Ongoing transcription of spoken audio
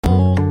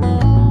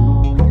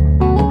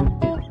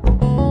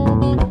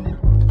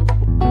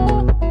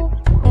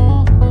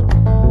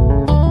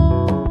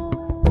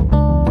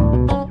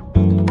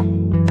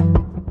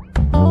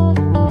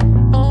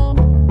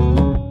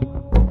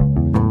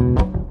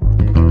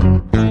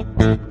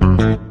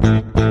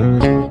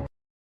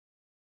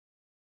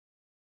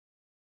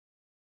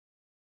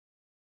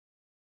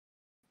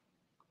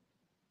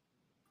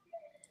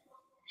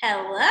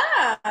Hello.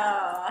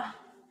 Hi.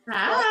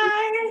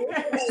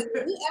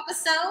 A new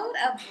episode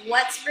of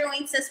What's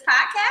Brewing Sis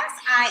podcast.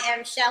 I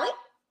am Shelly.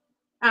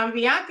 I'm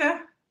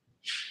Bianca.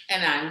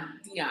 And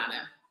I'm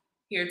Deanna.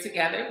 Here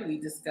together, we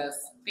discuss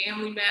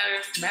family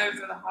matters,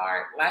 matters of the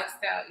heart,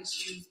 lifestyle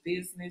issues,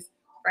 business,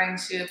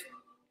 friendships,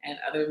 and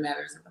other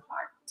matters of the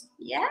heart.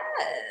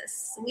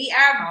 Yes, we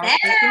are back.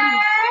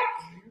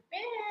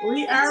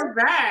 We are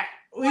back.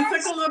 We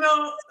took a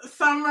little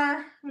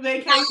summer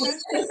vacation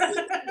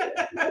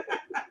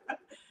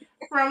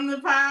from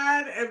the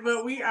pod,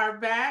 but we are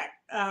back.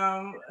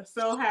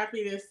 So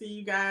happy to see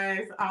you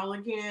guys all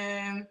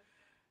again.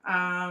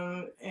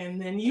 And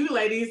then you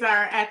ladies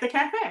are at the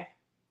cafe.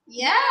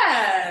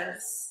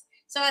 Yes.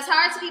 So it's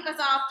hard to keep us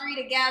all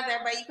three together,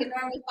 but you can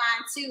normally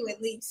find two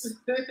at least.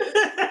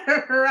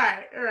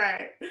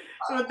 Right.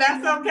 But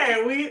that's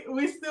okay.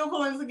 We still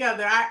pulling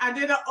together. I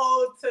did an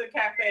ode to the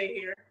cafe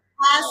here.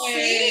 I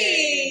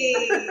see.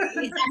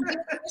 It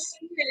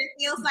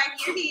feels like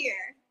you're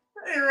here.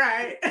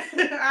 Right.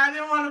 I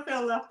didn't want to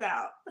feel left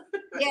out.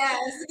 Yes.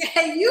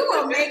 You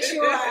will make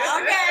sure.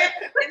 Okay.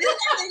 You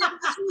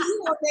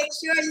will make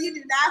sure you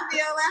do not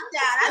feel left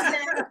out. I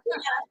said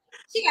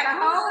she got a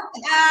whole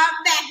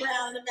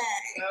background in the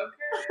bag.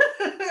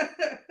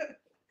 Okay.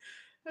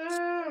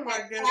 Oh my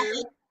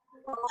goodness.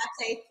 I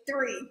say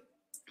 3.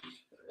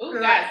 Oh,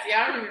 guys,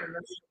 y'all remember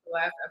the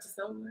last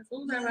episode?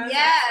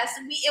 Yes,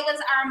 it was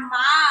our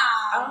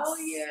moms. Oh,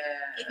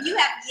 yeah. If you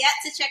have yet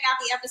to check out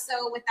the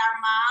episode with our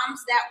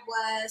moms, that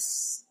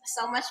was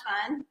so much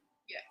fun.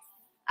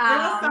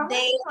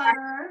 They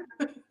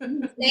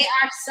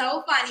are so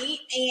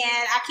funny,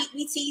 and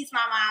we tease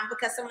my mom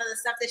because some of the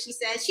stuff that she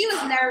said, she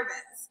was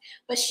nervous,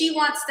 but she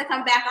wants to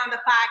come back on the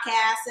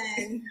podcast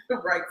and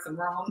right some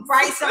wrongs.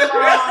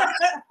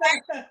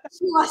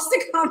 She wants to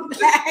come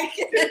back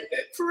and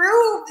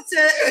prove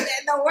to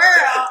the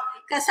world,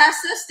 because her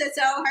sister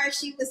told her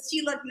she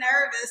looked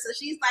nervous, so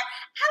she's like,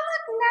 I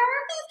look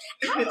nervous.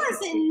 I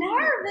wasn't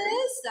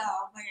nervous. So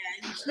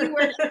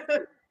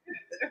man,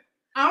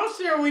 I'm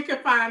sure we could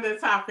find a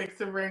topic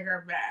to bring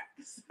her back.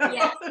 So.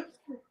 Yes,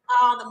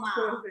 all the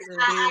moms.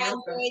 I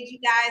enjoyed you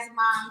guys'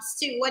 moms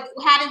too.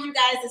 How did you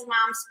guys'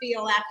 moms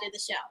feel after the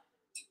show?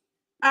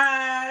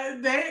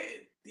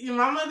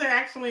 My mother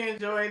actually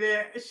enjoyed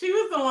it. She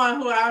was the one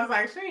who I was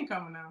like, she ain't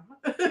coming out.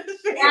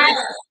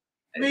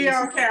 Be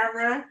on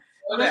camera.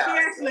 But she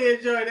actually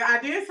enjoyed it. I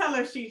did tell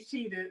her she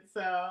cheated,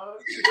 so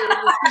it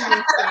was a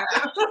cheating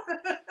show.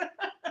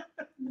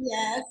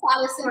 Yes,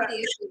 how was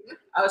Cynthia?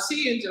 Oh, she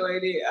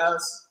enjoyed it.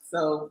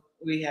 So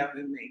we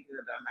haven't made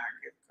good on our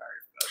gift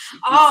cards.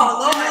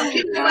 Lord,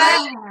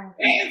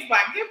 it's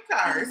my gift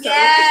cards.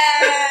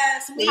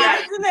 Yes,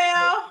 Hi,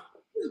 Janelle.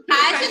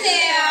 Hi,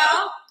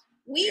 Janelle.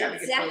 We gotta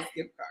get those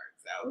gift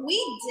cards out. We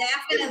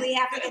definitely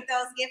have to get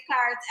those gift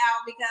cards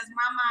out because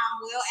my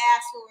mom will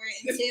ask for it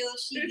until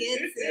she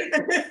gets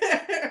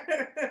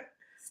it.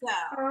 So,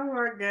 oh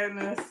my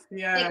goodness.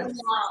 Yeah. Thank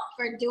you all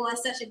for doing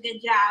such a good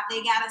job.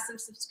 They got us some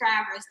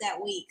subscribers that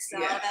week. So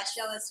that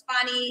show is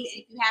funny.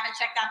 If you haven't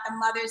checked out the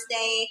Mother's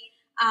Day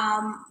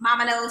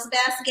Mama Knows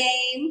Best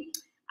game,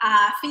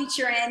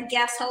 featuring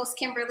guest host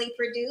Kimberly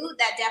Purdue,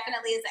 that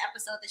definitely is an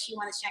episode that you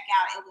want to check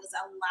out. It was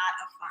a lot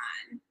of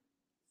fun.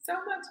 So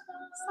much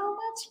fun. So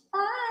much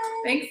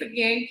fun. Thanks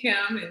again,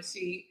 Kim. And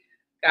she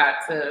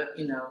got to,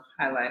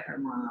 highlight her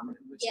mom and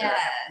wish her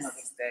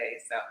Mother's Day.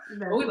 So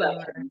we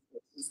love her.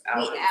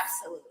 We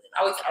absolutely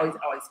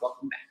always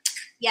welcome back.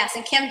 Yes,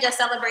 and Kim just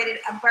celebrated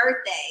a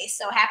birthday,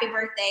 so happy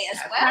birthday as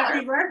well.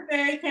 Happy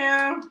birthday,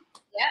 Kim.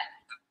 Yep.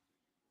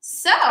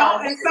 So,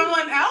 and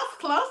someone else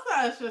close to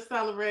us just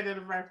celebrated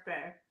a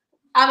birthday.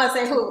 I'm gonna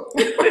say who? I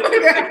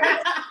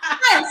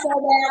am so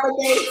bad with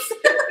dates.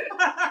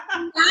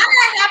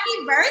 Happy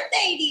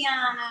birthday,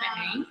 Deanna.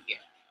 Thank you.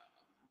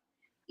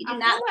 You do I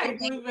not feel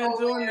like we've been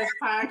doing this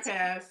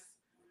podcast.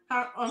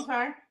 I'm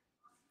sorry?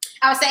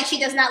 I was saying she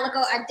does not look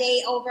a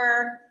day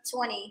over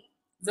 20.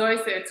 Zoe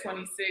said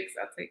 26.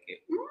 I'll take it.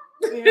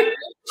 Yeah.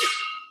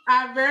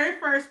 Our very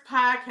first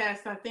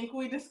podcast, I think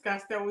we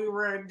discussed that we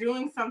were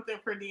doing something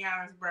for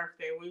Deanna's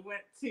birthday. We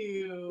went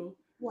to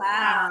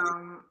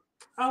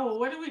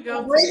what did we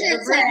go to? The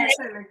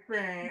Bridgerton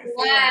experience.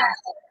 Wow. Yeah.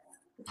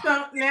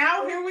 So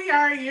now here we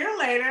are a year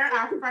later,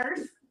 our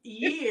first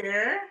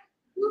year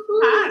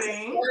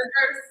potting.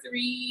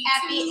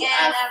 Happy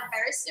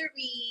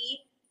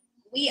anniversary.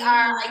 We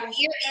are a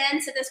year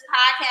into this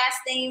podcast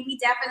thing. We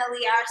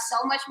definitely are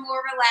so much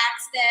more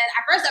relaxed than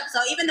our first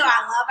episode, even though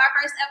I love our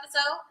first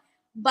episode.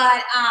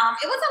 But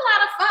it was a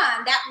lot of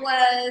fun. That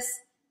was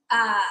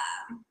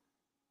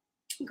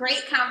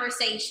great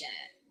conversation.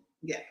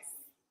 Yes.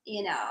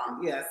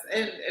 Yes.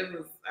 And it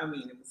was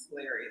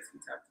hilarious. We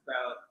talked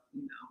about,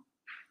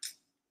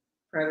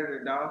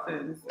 predator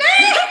dolphins.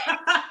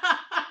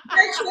 Our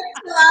trip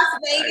to Las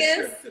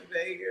Vegas,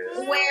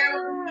 where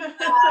we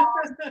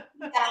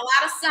had a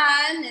lot of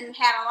sun and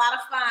had a lot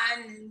of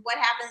fun. And what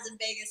happens in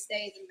Vegas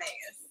stays in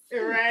Vegas.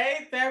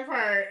 Right? That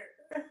part.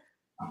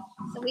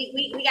 So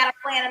we got to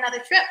plan another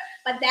trip.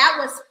 But that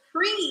was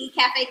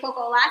pre-Cafe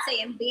Coco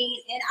Latte and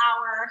being in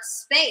our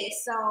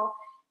space. So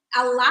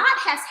a lot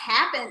has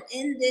happened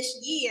in this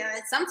year.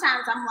 And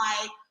sometimes I'm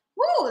like,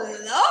 oh,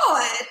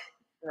 Lord.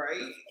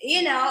 Right.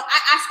 You know,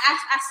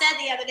 I said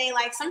the other day,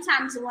 like,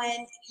 sometimes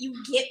when you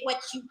get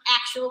what you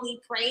actually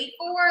prayed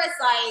for, it's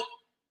like,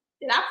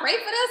 did I pray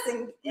for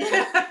this?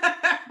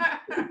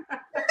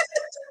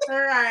 All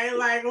right,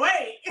 like,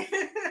 wait.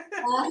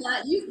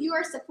 You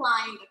are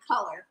supplying the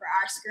color for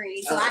our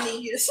screen, so I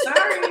need you to stay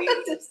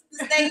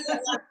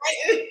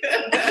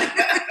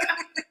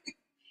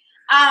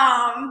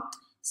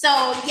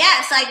So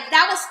yes, like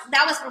that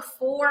was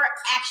before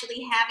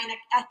actually having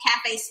a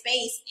cafe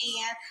space,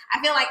 and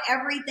I feel like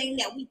everything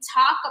that we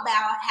talk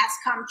about has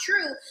come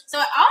true.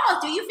 So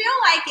almost, do you feel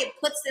like it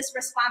puts this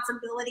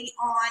responsibility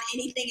on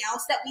anything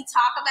else that we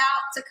talk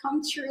about to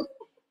come true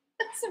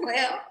as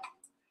well?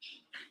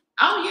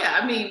 Oh yeah,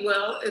 I mean,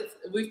 well,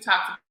 we've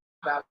talked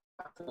about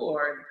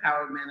before the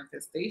power of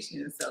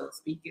manifestation. So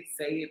speak it,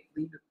 say it,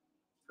 believe it,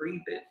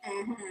 breathe it,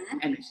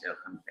 and it shall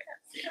come fast.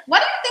 Yeah. What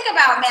do you think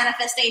about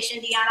manifestation,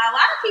 Deanna? A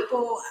lot of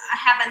people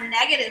have a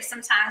negative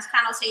sometimes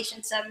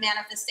connotation to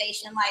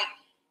manifestation,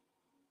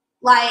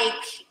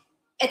 like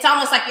it's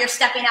almost like you're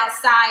stepping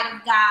outside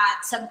of God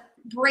to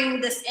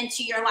bring this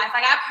into your life.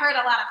 Like I've heard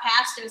a lot of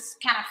pastors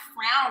kind of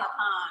frown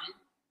upon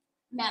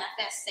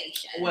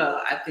manifestation.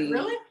 Well, I think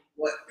really.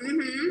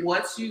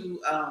 What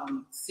you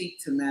seek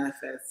to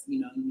manifest,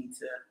 you need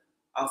to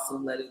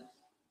also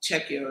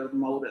check your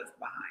motive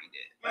behind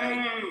it.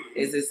 Right?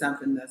 Is it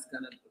something that's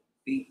going to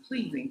be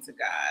pleasing to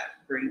God,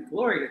 bring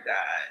glory to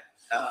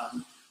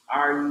God?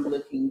 Are you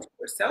looking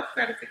for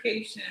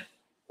self-gratification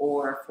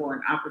or for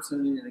an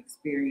opportunity and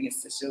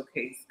experience to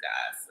showcase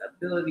God's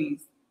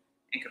abilities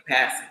and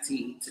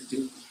capacity to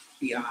do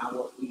beyond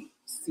what we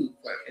see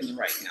in the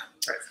right now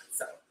present?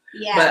 So,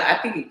 yeah. But I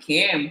think it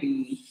can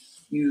be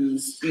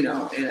used, in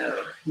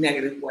a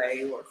negative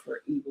way or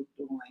for evil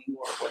doing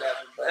or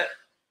whatever. But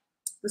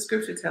the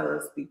scripture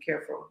tells us, be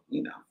careful,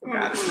 for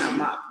God is not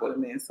mocked. What a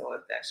man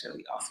soweth, that shall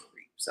he also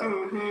reap.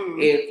 So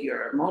if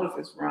your motive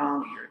is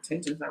wrong, your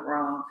intentions are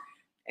wrong,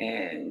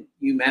 and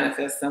you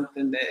manifest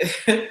something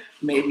that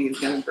maybe is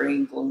going to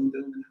bring gloom,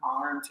 doom, and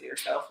harm to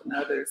yourself and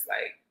others,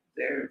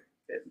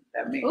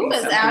 that may be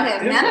is out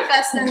here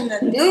manifesting the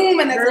doom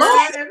and the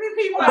gloom. Every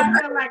people out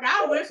there like,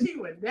 I wish he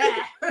would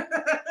die.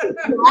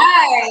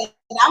 Right.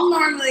 I'm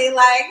normally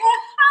like,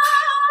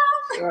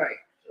 right.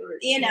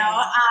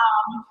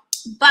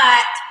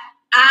 But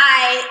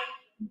I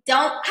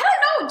don't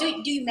know. Do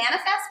you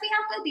manifest,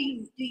 Bianca? Do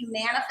you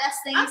manifest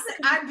things?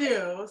 I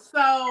do.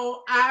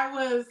 So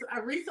I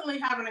recently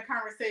having a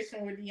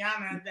conversation with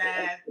Deanna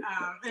that,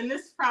 and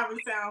this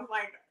probably sounds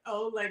like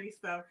old lady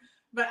stuff,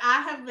 but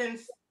I have been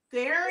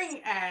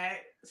staring at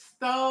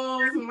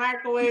stoves,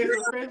 microwaves,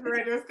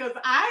 refrigerators, because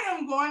I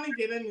am going to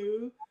get a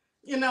new,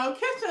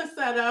 kitchen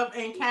setup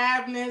and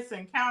cabinets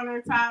and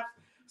countertops.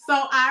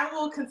 So I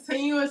will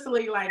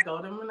continuously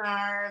go to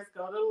Menards,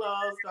 go to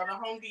Lowe's, go to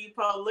Home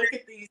Depot, look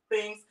at these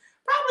things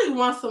probably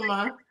once a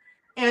month.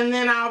 And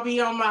then I'll be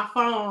on my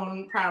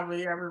phone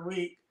probably every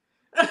week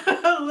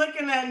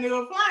looking at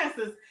new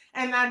appliances.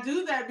 And I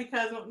do that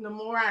because the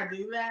more I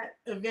do that,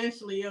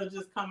 eventually it'll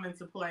just come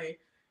into play.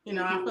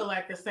 I feel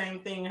like the same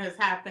thing has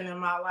happened in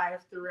my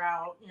life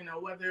throughout,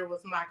 whether it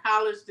was my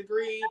college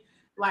degree,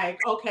 like,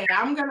 okay,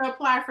 I'm going to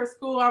apply for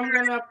school. I'm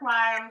going to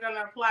apply. And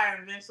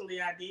eventually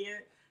I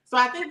did. So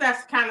I think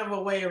that's kind of a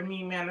way of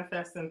me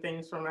manifesting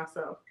things for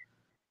myself.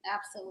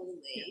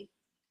 Absolutely.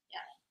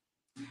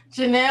 Yeah.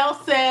 Janelle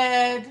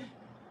said,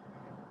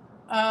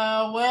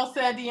 well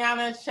said,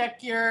 Deanna,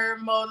 check your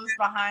motives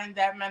behind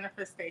that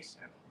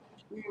manifestation.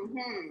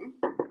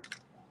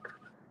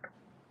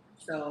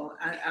 So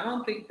I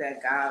don't think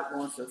that God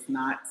wants us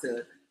not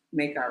to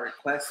make our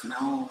requests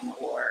known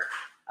or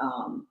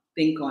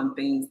think on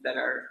things that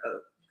are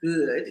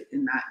good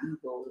and not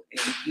evil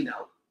and,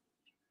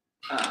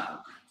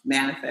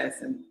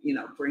 manifest and,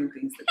 bring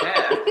things to pass.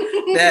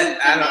 That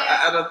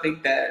I don't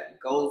think that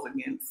goes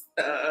against.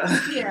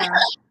 Yeah.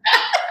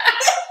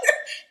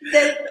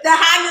 The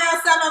hot girl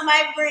summer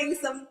might bring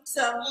some.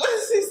 So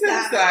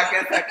I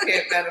guess I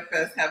can't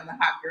manifest having a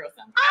hot girl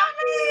summer.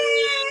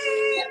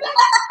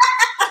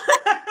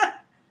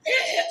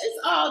 It's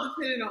all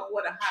depending on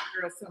what a hot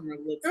girl summer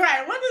looks like.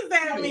 Right. What does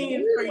that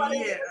mean for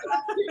you?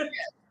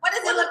 What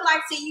does it look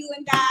like to you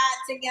and God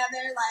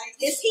together? Like,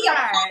 is he a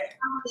part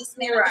of this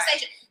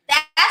manifestation? Right.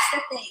 That's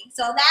the thing.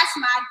 So that's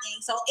my thing.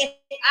 So if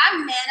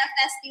I'm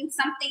manifesting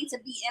something to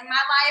be in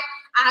my life,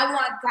 I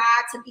want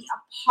God to be a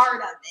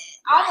part of it.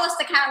 Almost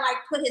to kind of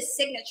like put his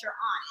signature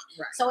on it.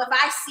 Right. So if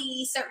I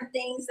see certain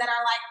things that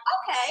are like,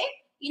 okay,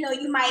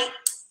 you might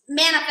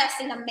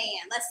manifesting a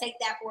man. Let's take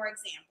that for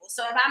example.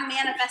 So if I'm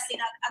manifesting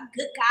a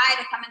good guy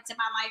to come into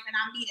my life and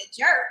I'm being a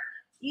jerk,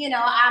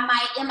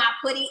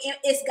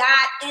 is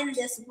God in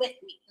this with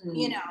me?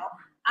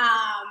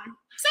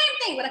 Same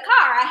thing with a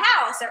car, a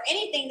house, or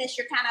anything that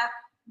you're kind of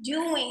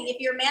doing. If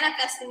you're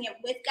manifesting it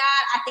with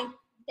God, I think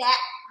that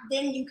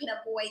then you can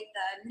avoid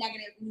the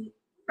negative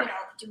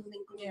doom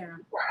and gloom. Yeah.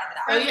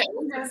 So we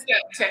just got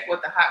to check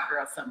what the hot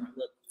girl summer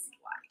looks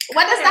like.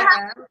 What does the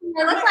hot girl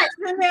summer look like?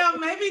 Yeah,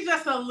 maybe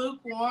just a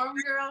lukewarm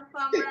girl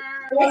summer.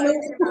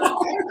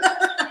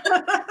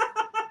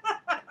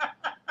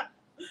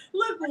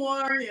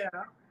 Lukewarm, yeah.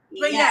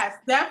 But yes,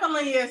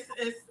 definitely it's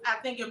I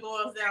think it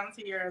boils down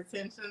to your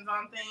intentions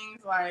on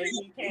things. Like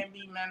you can't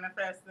be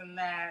manifesting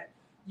that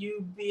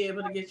you be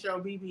able to get your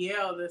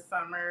BBL this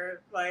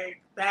summer. Like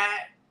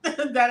that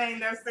ain't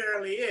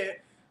necessarily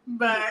it.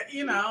 But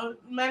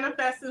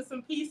manifesting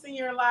some peace in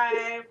your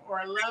life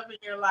or love in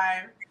your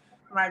life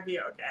might be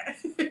okay.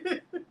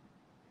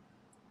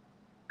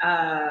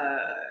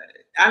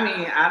 I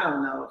mean, I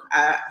don't know.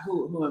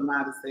 Who am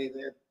I to say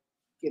that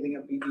getting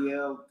a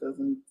BBL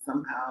doesn't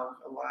somehow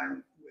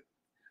align with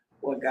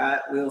what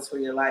God wills for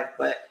your life?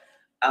 But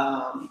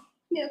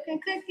milk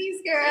and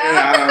cookies, girl.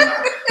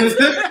 I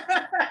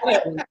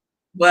don't know.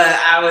 But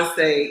I would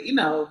say,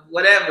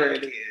 whatever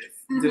it is,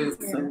 do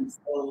some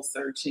soul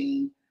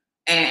searching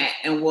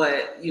and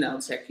what,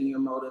 checking your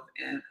motive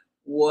and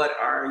what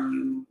are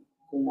you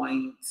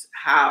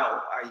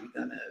how are you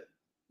gonna,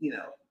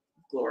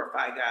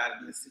 glorify God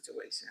in this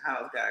situation?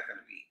 How is God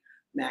gonna be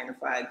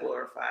magnified,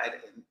 glorified,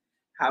 and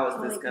how is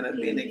this gonna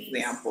be an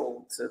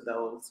example to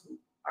those who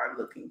are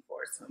looking for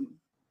some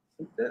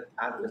good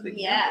positive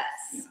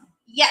examples?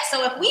 Yes.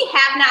 So if we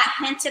have not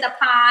hinted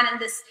upon in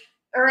this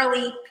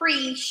early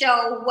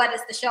pre-show, what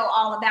is the show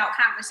all about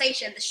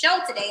conversation, the show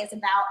today is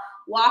about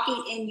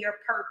walking in your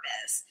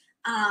purpose.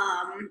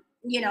 How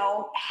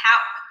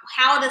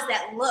does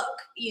that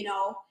look?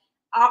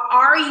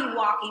 Are you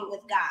walking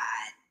with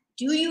God?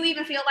 Do you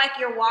even feel like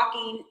you're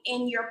walking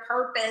in your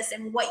purpose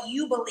and what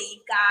you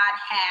believe God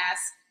has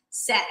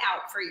set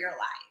out for your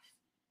life?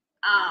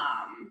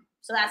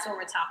 So that's what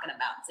we're talking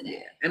about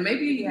today. Yeah. And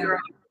maybe you're on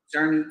a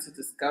journey to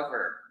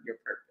discover your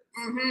purpose.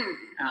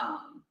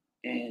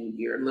 And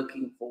you're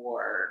looking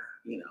for,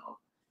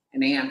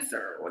 an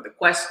answer or the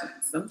question.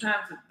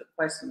 Sometimes the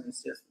question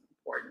is just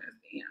important as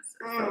the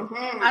answer. So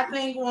I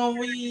think when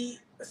we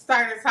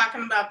started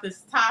talking about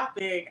this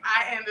topic,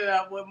 I ended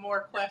up with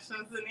more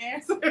questions than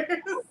answers.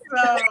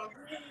 So,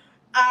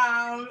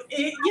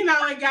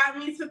 it got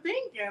me to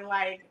thinking,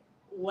 like,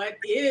 what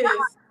is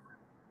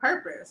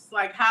purpose?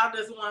 Like, how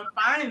does one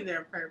find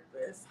their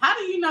purpose? How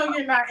do you know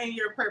you're not in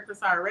your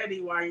purpose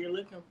already while you're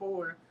looking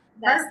for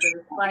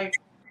purpose? Like,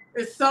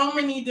 there's so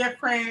many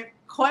different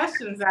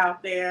questions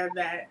out there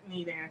that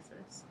need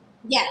answers.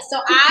 Yeah, so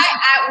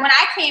I when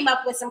I came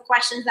up with some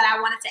questions that I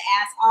wanted to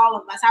ask all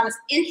of us, I was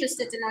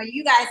interested to know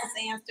you guys'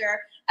 answer.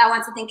 I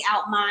want to think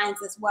out mine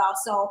as well.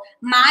 So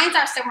mine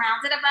are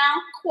surrounded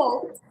around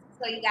quotes.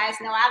 So you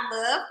guys know I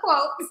love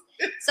quotes.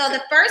 So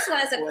the first one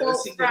is a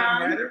quote from.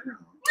 I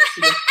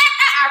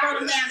wrote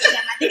them down.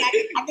 I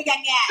think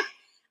I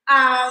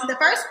got it. The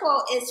first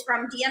quote is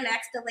from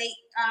DMX, the late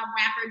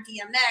rapper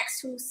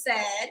DMX, who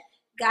said,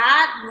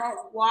 "God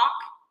won't walk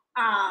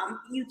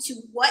you to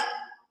what."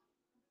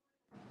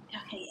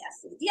 Okay,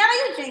 yes. You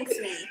jinx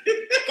me.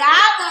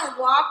 God won't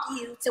walk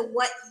you to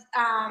what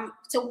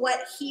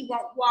He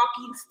won't walk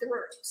you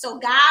through. So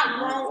God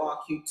won't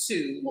walk you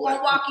to what He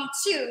won't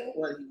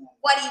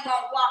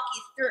walk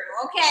you through.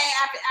 Okay,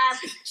 I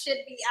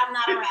should be. I'm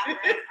not a rapper.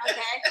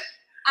 Okay.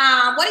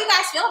 What do you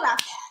guys feel about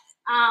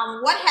that?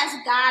 What has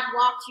God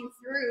walked you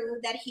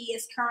through that He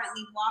is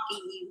currently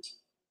walking you?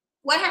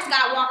 What has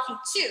God walked you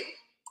to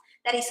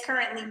that He's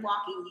currently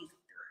walking you through?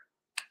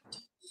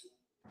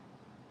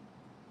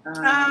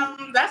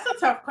 That's a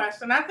tough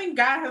question. I think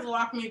God has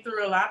walked me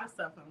through a lot of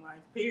stuff in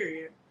life,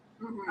 period.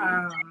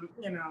 I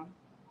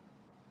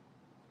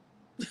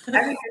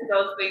think it's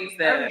those things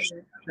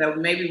that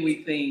maybe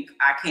we think,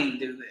 I can't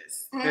do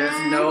this.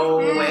 There's no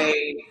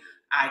way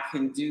I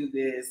can do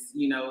this.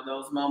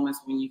 Those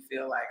moments when you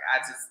feel like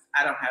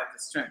I don't have the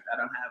strength. I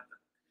don't have the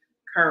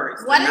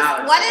courage. What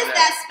is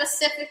that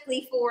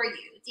specifically for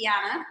you,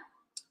 Deanna?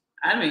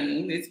 I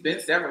mean, it's been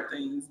several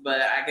things,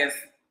 but I guess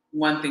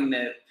one thing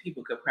that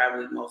people could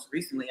probably most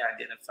recently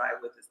identify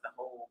with is the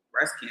whole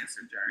breast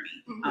cancer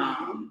journey.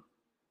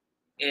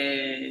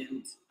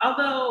 And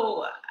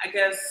although I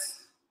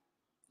guess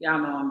y'all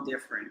know I'm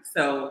different,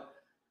 so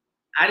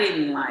I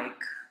didn't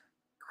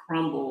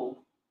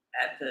crumble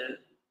at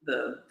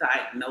the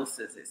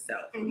diagnosis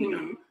itself.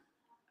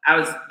 I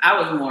was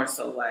more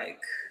so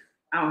like,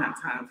 I don't have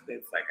time for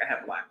this. Like, I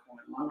have a lot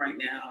going on right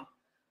now.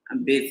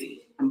 I'm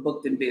busy. I'm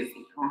booked and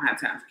busy. I don't have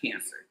time for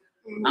cancer.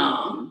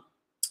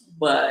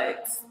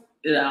 But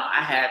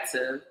I had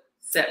to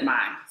set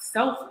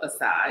myself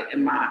aside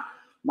and my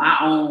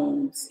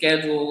own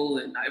schedule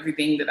and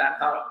everything that I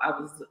thought I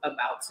was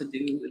about to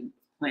do and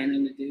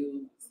planning to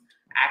do,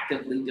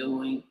 actively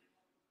doing.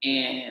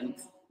 And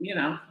you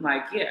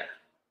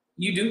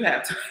do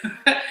have to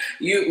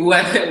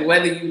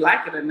whether you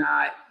like it or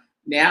not.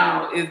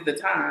 Now is the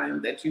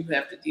time that you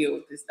have to deal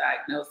with this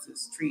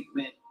diagnosis,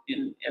 treatment,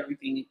 and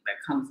everything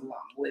that comes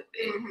along with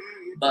it.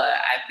 But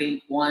I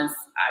think once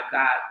I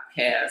got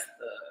past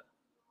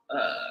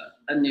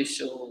the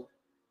initial,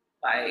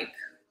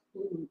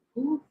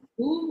 who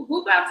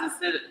about to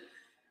sit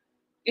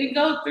it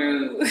go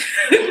through.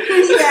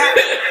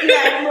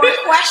 yeah, more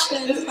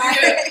questions.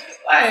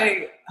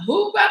 Like,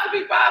 who about to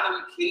be bothered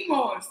with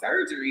chemo and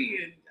surgery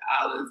and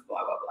all this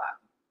blah, blah, blah.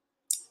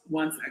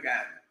 Once I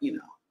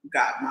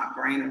got my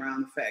brain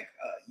around the fact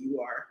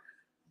you are,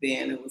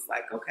 then it was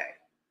like, okay.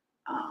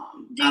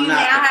 Do you now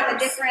have a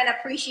different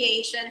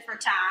appreciation for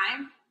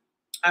time?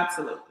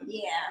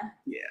 Absolutely. Yeah.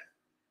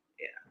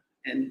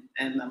 And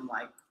I'm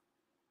like,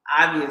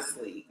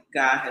 obviously,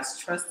 God has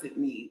trusted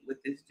me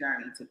with this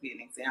journey to be an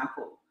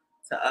example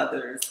to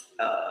others.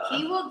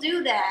 He will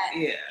do that.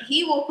 Yeah.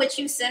 He will put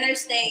you center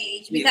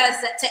stage because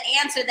to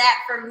answer that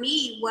for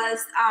me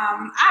was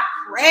I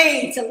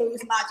prayed to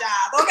lose my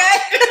job. Okay.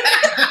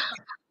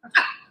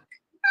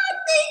 I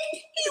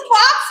think he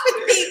walks with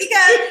me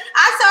because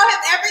I saw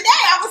him every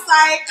day. I was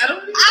like,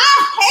 I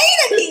hate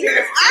it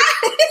here. I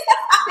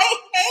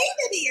hate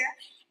it here.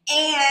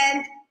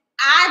 And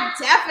I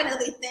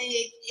definitely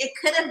think it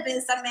could have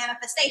been some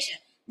manifestation.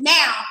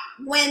 Now,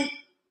 when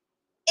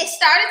it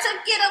started to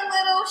get a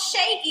little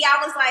shaky,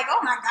 I was like, oh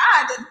my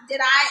God,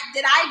 did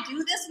I do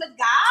this with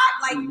God?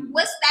 Like,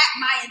 was that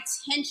my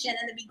intention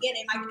in the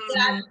beginning? Like, did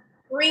I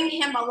bring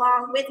him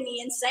along with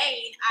me and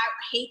saying,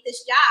 I hate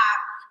this job?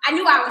 I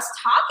knew I was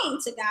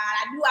talking to God.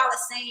 I knew I was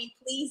saying,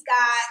 please,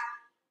 God,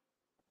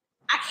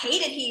 I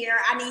hate it here.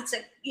 I need to,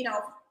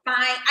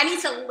 I need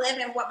to live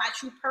in what my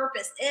true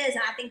purpose is.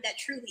 And I think that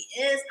truly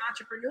is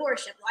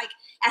entrepreneurship. Like,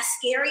 as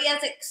scary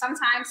as it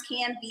sometimes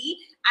can be,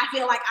 I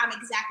feel like I'm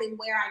exactly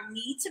where I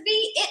need to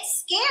be.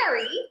 It's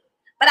scary,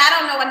 but I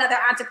don't know another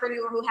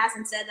entrepreneur who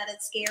hasn't said that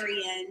it's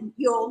scary and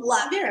you'll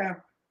love it. Yeah.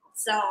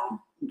 So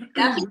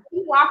that's keep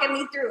walking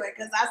me through it,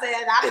 because I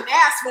said I didn't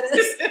ask for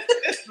this.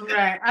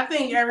 Right. I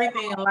think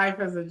everything in life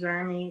is a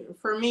journey.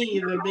 For me,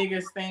 the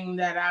biggest thing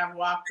that I've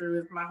walked through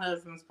is my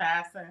husband's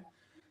passing.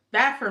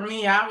 That for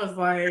me, I was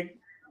like,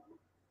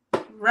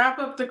 wrap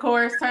up the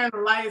course, turn the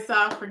lights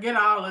off, forget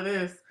all of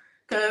this.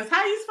 Because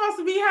how you supposed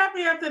to be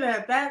happy after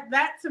that?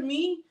 That to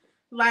me,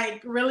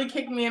 like, really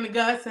kicked me in the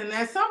guts. And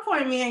at some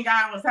point, me and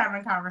God was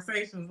having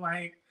conversations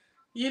like,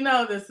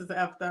 this is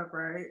effed up,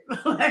 right?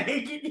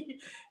 Like,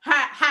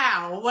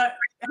 how? What?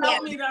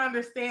 Help me to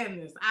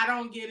understand this. I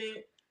don't get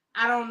it.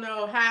 I don't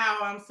know how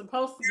I'm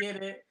supposed to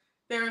get it.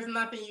 There is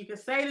nothing you can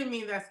say to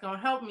me that's going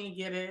to help me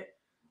get it.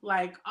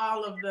 Like,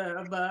 all of the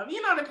above.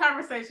 The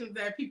conversations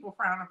that people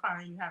frown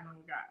upon you having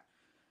with God.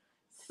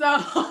 So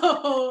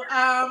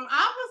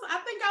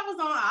I think I was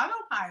on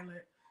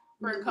autopilot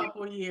for a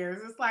couple of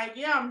years. It's like,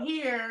 yeah, I'm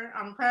here.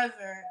 I'm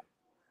present.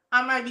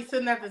 I might be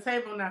sitting at the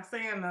table not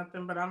saying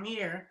nothing, but I'm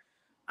here.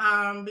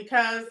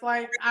 Because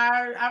like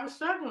I was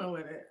struggling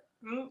with it.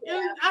 And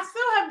I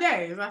still have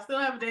days. I still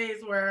have days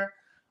where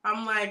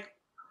I'm like,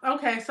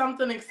 okay,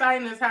 something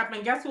exciting has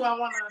happened. Guess who I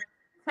want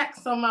to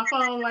text on my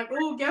phone? Like,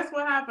 oh, guess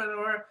what happened?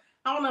 Or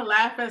I want to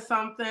laugh at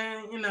something,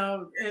 and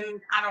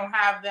I don't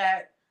have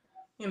that,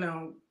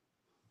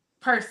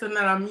 person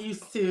that I'm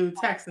used to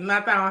texting.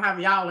 Not that I don't have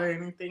y'all or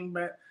anything,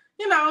 but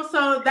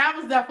so that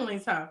was definitely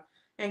tough.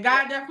 And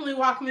God definitely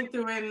walked me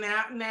through it.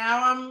 Now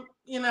I'm,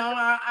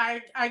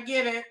 I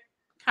get it,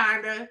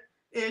 kinda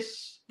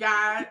ish,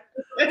 God.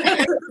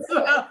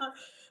 So,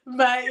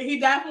 but He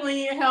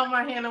definitely held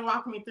my hand and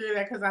walked me through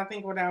that, because I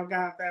think without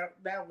God,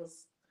 that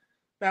was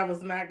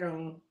not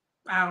going.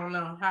 I don't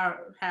know how.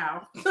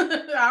 I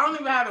don't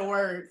even have the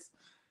words.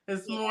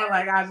 It's more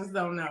like I just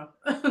don't know.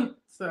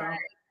 So. Right.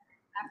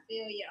 I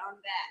feel you on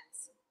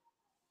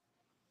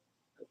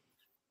that.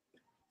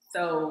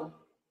 So,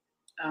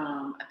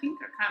 I think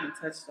I kind of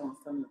touched on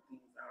some of the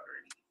things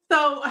already.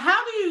 So,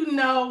 how do you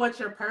know what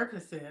your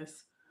purpose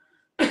is?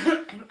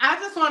 I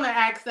just want to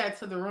ask that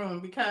to the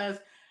room, because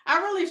I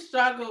really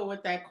struggle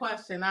with that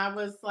question. I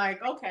was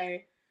like,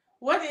 okay,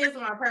 what is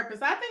my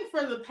purpose? I think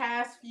for the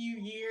past few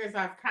years,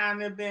 I've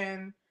kind of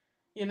been,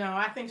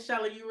 I think,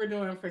 Shelly, you were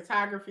doing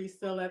photography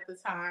still at the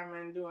time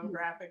and doing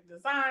graphic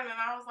design. And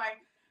I was like,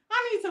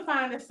 I need to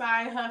find a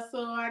side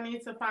hustle. I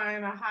need to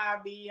find a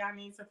hobby. I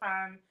need to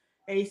find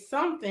a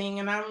something.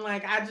 And I'm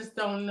like, I just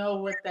don't know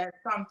what that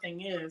something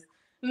is.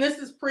 And this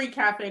is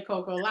pre-Cafe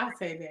Coco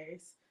Latte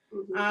days.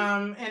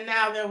 And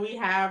now that we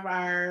have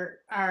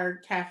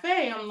our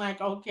cafe, I'm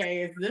like,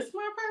 okay, is this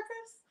my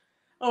purpose?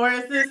 Or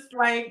is this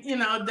like,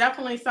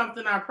 definitely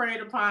something I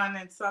prayed upon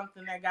and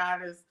something that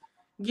God is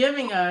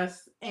giving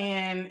us?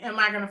 And am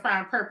I going to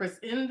find purpose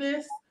in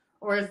this?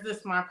 Or is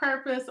this my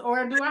purpose?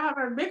 Or do I have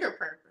a bigger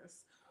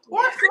purpose?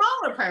 Or a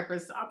smaller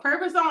purpose? A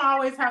purpose don't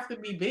always have to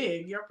be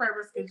big. Your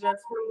purpose could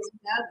just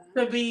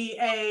be to be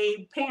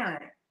a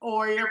parent.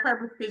 Or your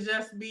purpose could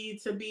just be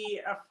to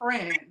be a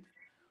friend,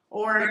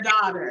 or a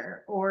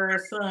daughter, or a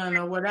son,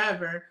 or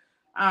whatever.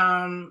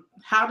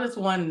 How does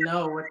one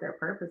know what their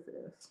purpose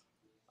is?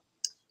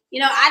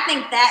 I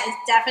think that is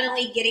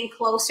definitely getting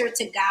closer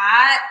to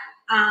God,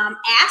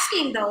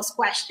 asking those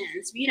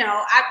questions.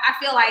 I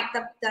feel like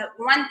the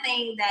one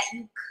thing that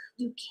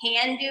you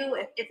can do,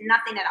 if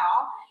nothing at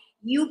all,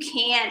 you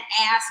can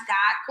ask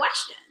God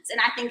questions. And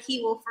I think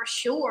He will for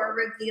sure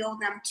reveal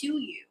them to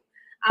you.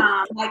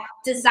 Like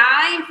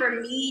design for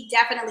me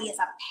definitely is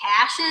a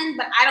passion,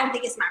 but I don't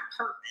think it's my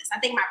purpose. I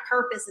think my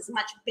purpose is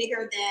much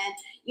bigger than,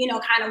 you know,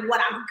 kind of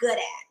what I'm good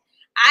at.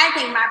 I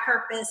think my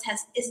purpose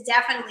is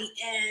definitely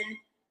in,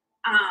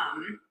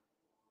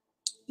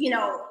 you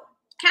know,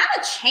 kind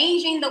of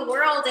changing the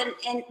world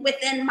and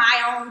within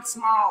my own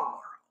small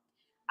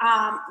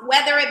world.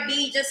 Whether it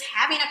be just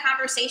having a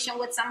conversation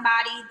with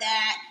somebody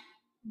that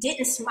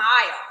didn't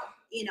smile,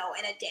 you know,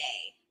 in a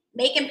day,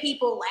 making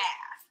people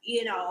laugh,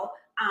 you know,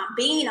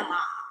 being a mom,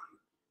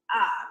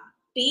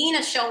 being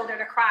a shoulder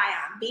to cry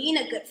on, being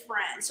a good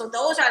friend. So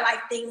those are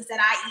like things that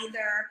I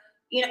either,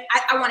 you know,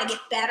 I want to get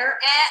better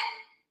at.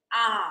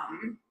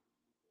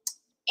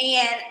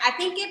 And I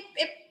think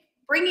it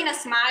bringing a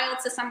smile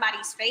to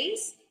somebody's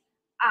face,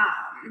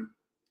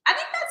 I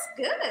think that's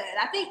good.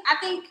 I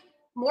think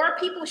more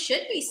people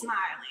should be smiling.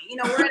 You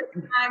know, we're at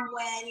a time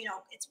when, you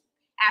know, it's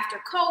after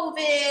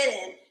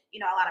COVID and, you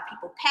know, a lot of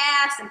people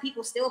pass and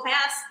people still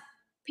pass.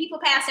 People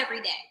pass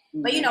every day.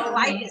 But, you know,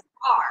 life is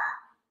hard.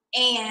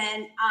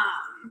 And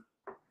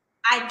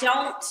I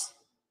don't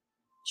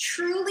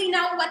truly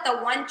know what the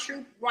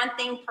one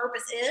thing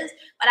purpose is,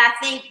 but I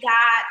think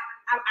God,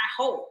 I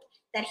hope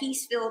that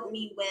he's filled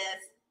me with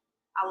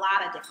a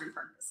lot of different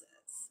purposes.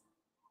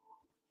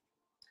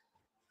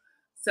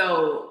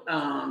 So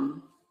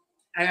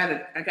I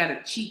got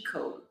a cheat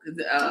code.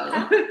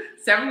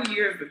 Several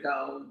years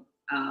ago,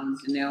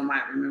 Janelle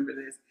might remember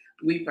this.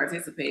 We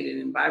participated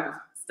in Bible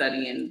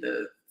study, and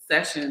the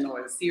session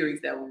or the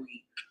series that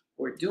we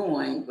were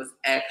doing was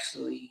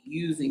actually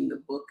using the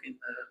book and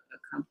the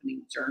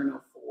accompanying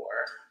journal for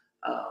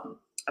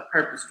a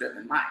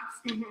purpose-driven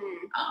life.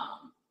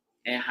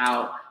 And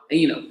how,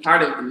 you know,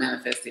 part of the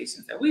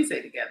manifestations that we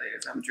say together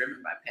is I'm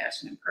driven by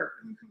passion and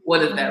purpose. What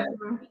does that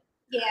mean?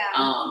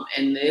 Yeah.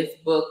 And this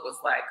book was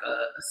like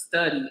a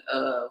study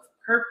of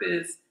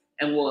purpose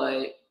and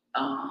what,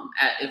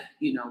 if,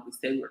 you know, we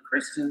say we're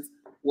Christians,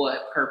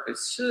 what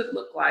purpose should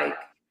look like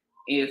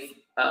if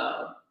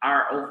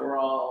our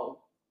overall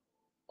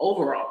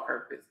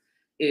purpose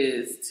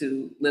is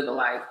to live a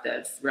life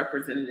that's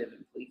representative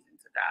and pleasing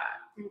to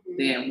God.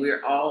 Then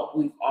we've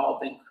all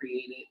been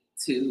created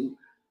to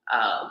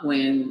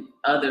win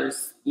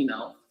others, you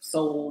know,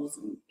 souls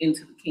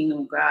into the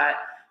kingdom of God.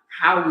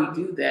 How we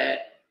do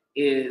that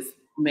is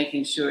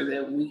making sure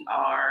that we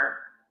are,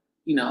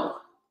 you know,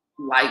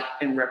 light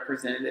and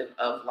representative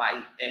of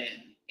light,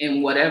 and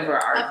in whatever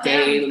our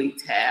daily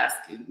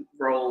tasks and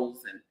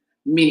roles and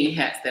many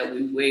hats that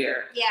we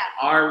wear,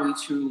 are we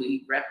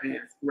truly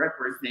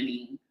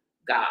representing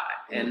God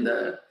and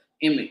the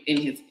image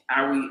in his,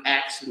 are we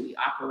actually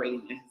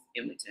operating in his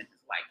image and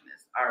his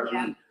likeness? Are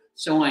we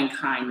showing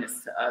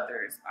kindness to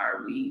others?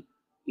 Are we,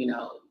 you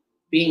know,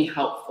 being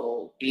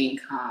helpful, being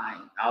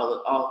kind,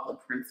 all the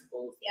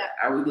principles?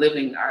 Are we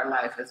living our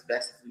life as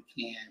best as we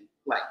can,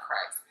 like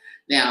Christ?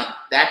 Now,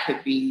 that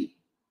could be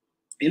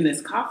in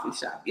this coffee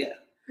shop,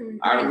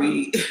 Are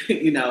we,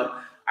 you know,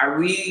 are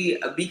we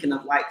a beacon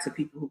of light to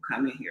people who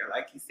come in here?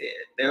 Like you said,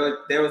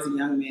 there was a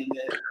young man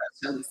that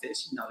Shelly said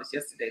she noticed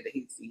yesterday that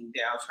he'd seen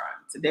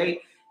downtrodden.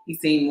 Today, he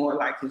seemed more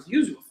like his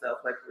usual self,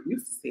 like we're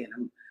used to seeing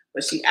him.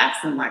 But she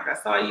asked him, like, I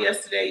saw you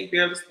yesterday, you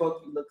barely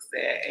spoke, you look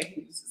sad. And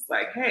he was just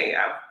like, hey,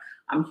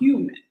 I'm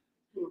human.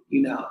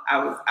 You know,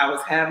 I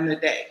was having a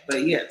day,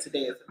 but yeah, today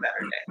is a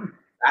better day.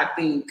 I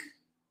think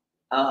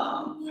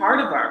part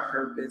of our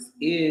purpose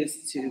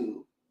is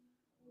to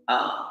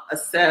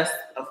assess,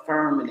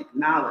 affirm, and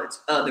acknowledge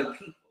other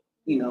people.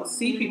 You know,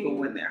 see people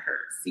when they're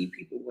hurt, see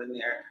people when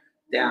they're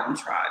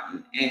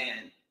downtrodden,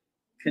 and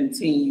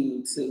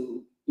continue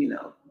to, you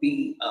know,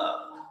 be a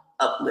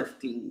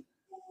uplifting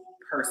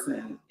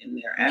person in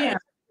their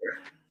atmosphere.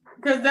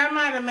 Because that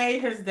might have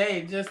made his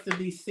day just to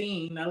be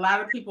seen. A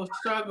lot of people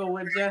struggle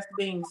with just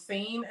being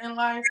seen in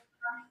life.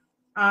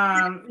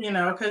 You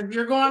know, because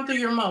you're going through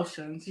your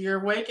motions. You're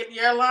waking,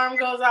 your alarm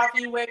goes off,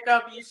 you wake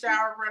up, you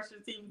shower, brush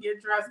your teeth,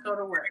 get dressed, go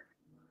to work.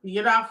 You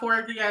get off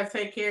work, you got to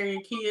take care of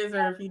your kids,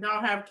 or if you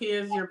don't have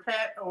kids, your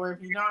pet, or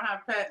if you don't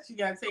have pets, you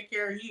got to take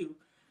care of you.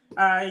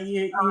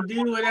 You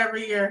do whatever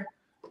your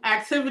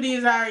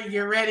activities are,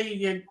 you're ready,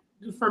 you're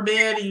for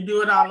bed, you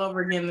do it all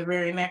over again the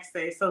very next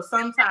day. So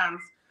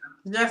sometimes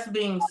just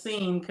being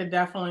seen could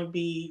definitely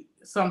be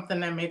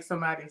something that makes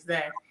somebody's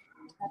day.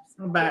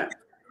 But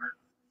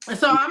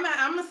so I'm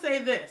gonna say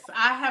this: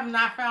 I have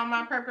not found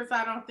my purpose.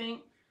 I don't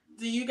think.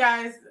 Do you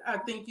guys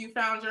think you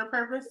found your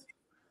purpose?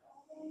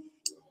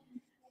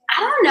 I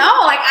don't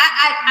know. Like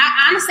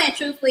I honestly and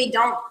truthfully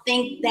don't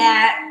think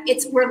that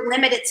we're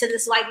limited to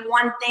this like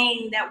one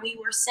thing that we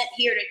were sent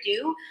here to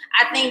do.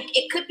 I think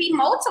it could be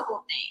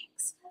multiple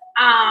things.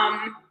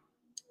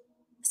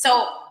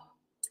 So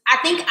I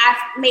think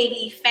I've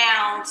maybe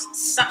found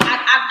some.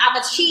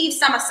 I've achieved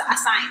some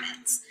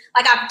assignments.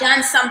 Like I've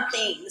done some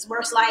things where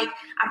it's like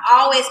I'm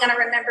always gonna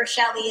remember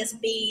Shelly as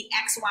being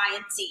X, Y,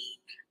 and Z.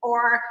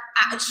 Or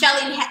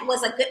Shelly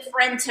was a good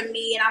friend to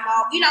me, and I'm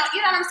all, you know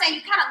what I'm saying.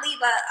 You kind of leave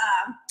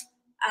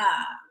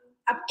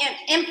an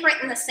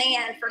imprint in the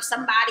sand for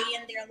somebody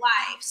in their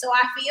life. So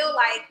I feel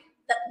like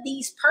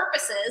these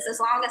purposes, as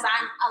long as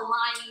I'm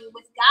aligning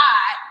with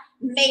God,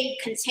 may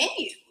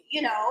continue.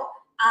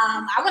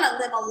 I want to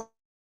live a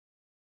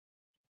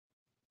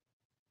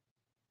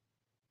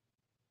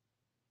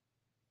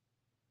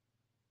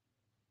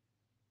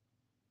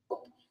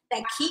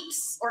that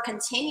keeps or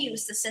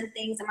continues to send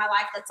things in my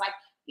life that's like,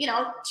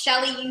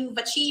 Shelly, you've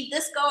achieved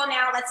this goal.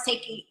 Now let's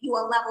take you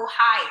a level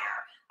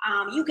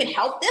higher. You can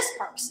help this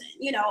person,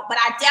 but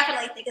I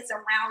definitely think it's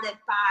surrounded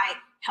by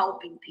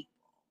helping people.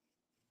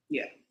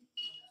 Yeah.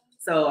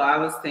 So I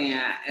was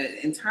saying,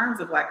 in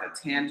terms of like a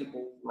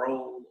tangible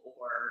role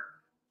or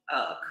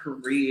a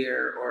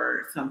career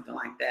or something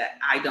like that,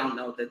 I don't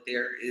know that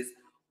there is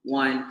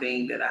one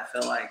thing that I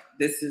feel like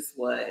this is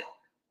what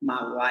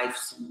my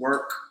life's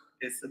work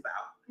is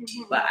about.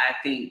 Mm-hmm. But I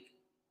think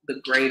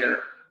the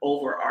greater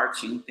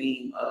overarching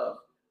theme of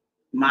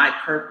my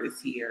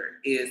purpose here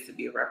is to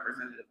be a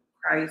representative of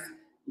Christ,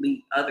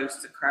 lead others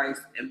to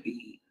Christ, and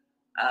be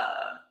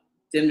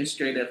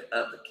demonstrative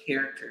of the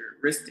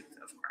characteristics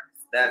of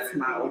Christ. That's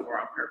my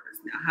overall purpose.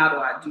 Now, how do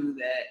I do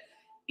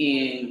that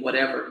in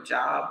whatever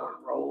job or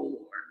role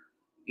or,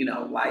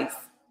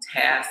 life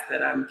task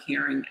that I'm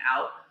carrying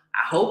out?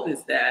 I hope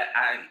is that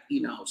I,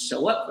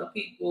 show up for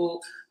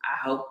people. I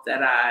hope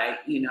that I,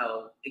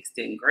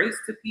 extend grace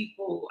to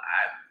people.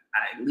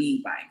 I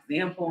lead by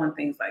example and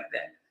things like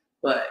that.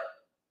 But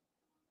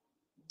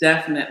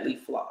definitely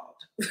flawed.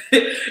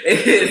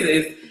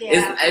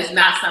 It's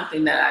not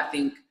something that I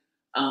think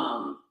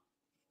a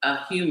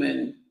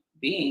human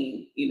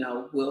being,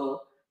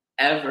 will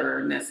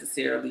ever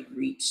necessarily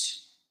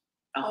reach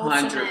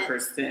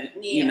 100%,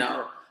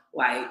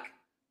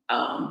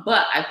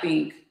 but I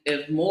think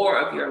if more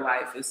of your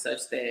life is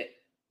such that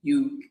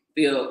you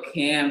feel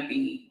can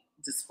be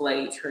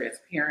displayed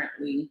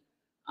transparently,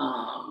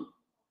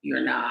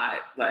 you're not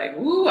like,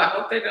 ooh, I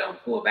hope they don't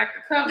pull back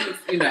the covers,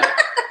 or, you're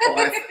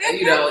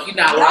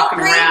not walking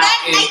around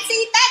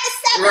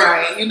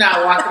right, you're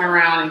not walking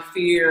around in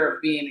fear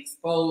of being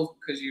exposed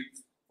because you're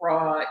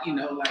fraud, you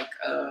remember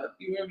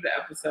the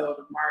episode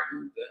of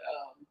Martin,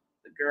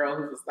 the girl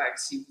who was like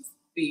she was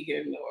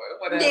vegan or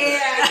whatever.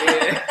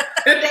 Yeah.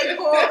 They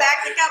pulled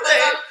back the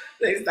covers.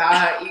 They saw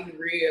her eating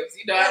ribs.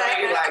 You know what I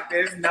mean? Like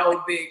there's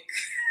no big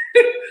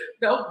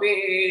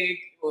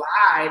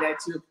lie that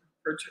you're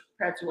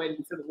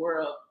perpetuating to the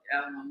world,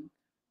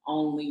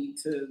 only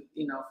to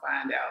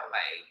find out.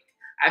 Like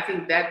I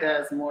think that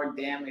does more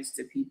damage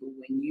to people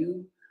when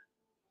you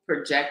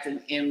project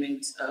an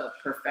image of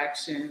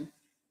perfection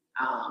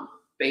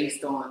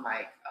based on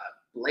like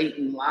a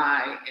blatant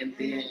lie, and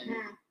then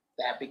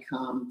that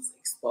becomes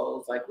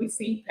exposed. Like we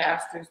see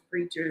pastors,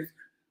 preachers,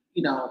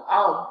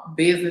 all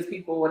business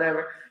people,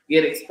 whatever,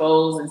 get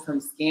exposed in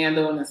some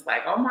scandal, and it's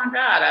like, oh my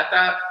God, I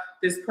thought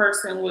this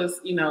person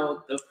was,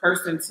 the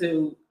person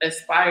to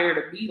aspire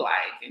to be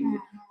like, and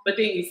but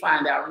then you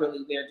find out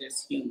really they're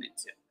just human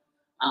too.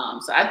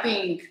 So I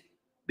think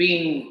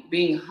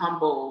being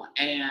humble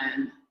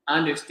and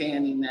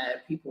understanding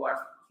that people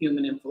are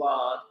human and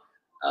flawed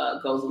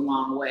goes a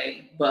long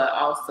way, but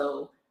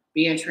also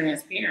being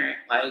transparent.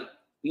 Like,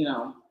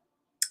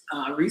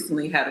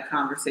 recently had a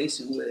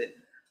conversation with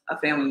a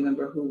family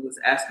member who was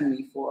asking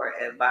me for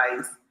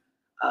advice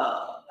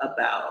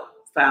about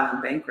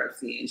filing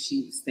bankruptcy, and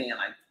she was saying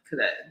like,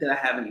 did I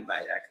have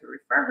anybody I could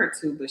refer her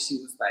to? But she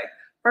was like,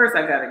 first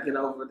I got to get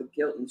over the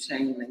guilt and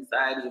shame and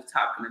anxiety of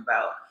talking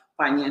about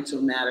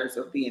financial matters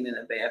or being in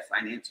a bad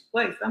financial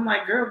place. I'm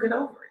like, girl, get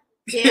over it.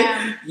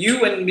 Yeah.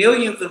 You and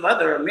millions of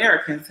other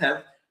Americans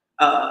have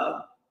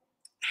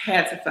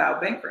had to file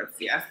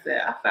bankruptcy. I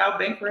said, I filed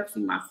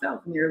bankruptcy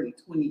myself nearly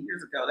 20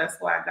 years ago. That's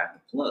why I got the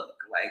plug.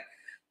 Like,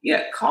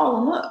 yeah,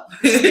 call him up.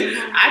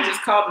 I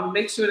just called him to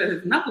make sure that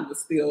his number was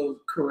still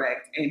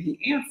correct, and he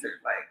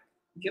answered. Like,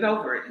 get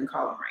over it and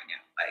call him right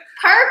now. Like,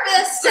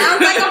 purpose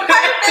sounds like a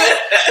purpose.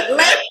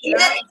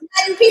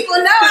 Letting people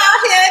know out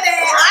here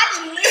that I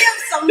can live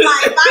some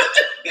life.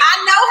 I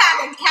know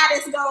how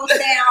this goes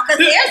down, because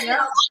there's a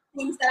lot of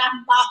things that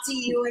I've brought to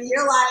you, and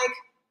you're like,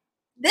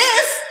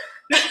 this.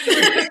 That's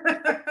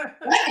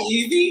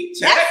easy.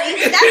 That's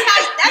easy. This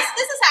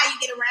is how you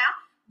get around.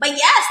 But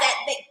yes, that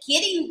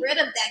getting rid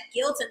of that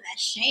guilt and that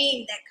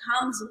shame that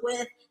comes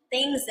with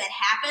things that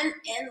happen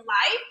in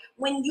life,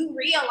 when you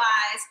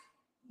realize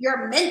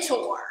your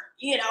mentor,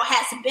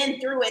 has been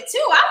through it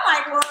too. I'm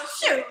like, well,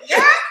 shoot,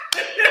 yeah.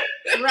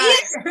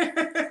 Right.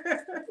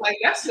 Like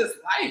that's just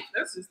life.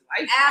 That's just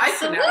life.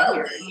 Absolutely. Life out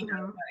here,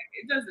 like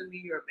it doesn't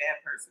mean you're a bad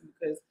person,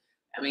 because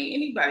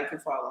anybody can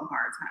fall on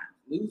hard times,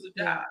 lose a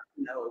job,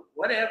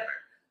 whatever,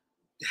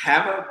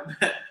 have a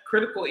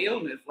critical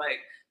illness. Like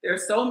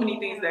there's so many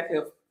things that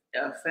could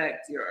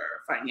affect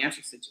your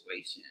financial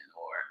situation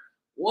or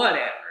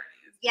whatever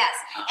it is. Yes.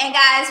 And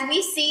guys,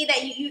 we see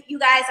that you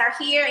guys are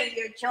here and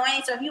you're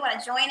joining. So if you want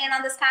to join in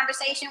on this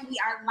conversation, we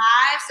are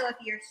live. So if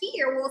you're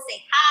here, we'll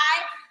say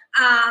hi.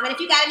 And if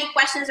you got any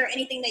questions or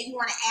anything that you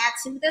want to add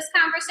to this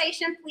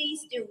conversation,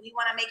 please do. We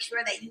want to make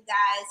sure that you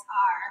guys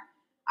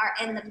are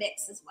in the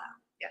mix as well.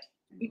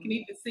 We can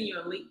even send you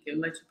a link and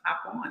let you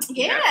pop on.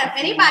 Yeah, if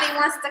anybody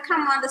wants to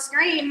come on the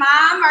screen,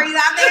 Mom, are you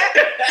out there?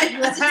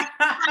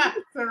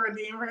 To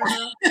redeem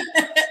herself.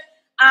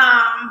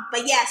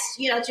 But yes,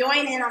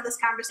 join in on this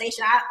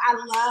conversation. I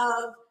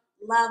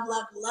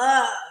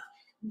love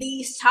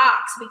these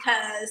talks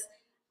because,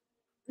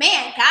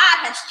 man,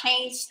 God has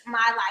changed my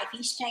life.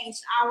 He's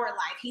changed our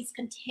life. He's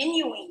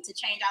continuing to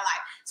change our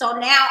life. So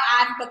now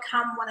I've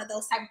become one of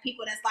those type of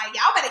people that's like,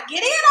 y'all better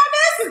get in on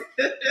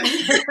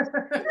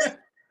this.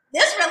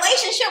 This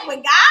relationship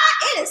with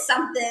God, it is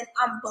something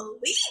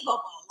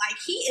unbelievable. Like,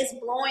 he is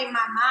blowing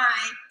my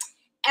mind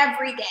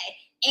every day.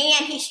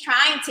 And he's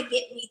trying to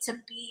get me to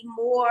be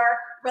more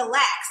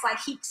relaxed. Like,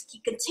 he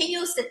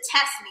continues to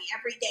test me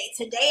every day.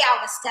 Today I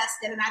was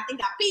tested, and I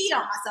think I peed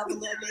on myself a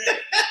little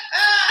bit.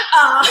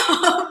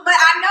 But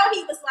I know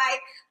he was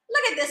like,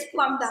 look at this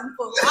plum dumb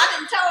fool. I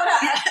done told her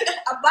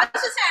a bunch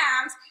of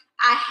times,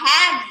 I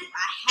have you.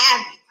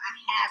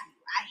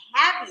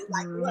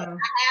 Like, look, I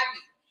have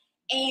you.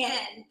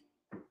 And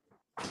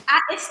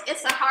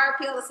it's a hard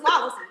pill to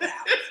swallow sometimes.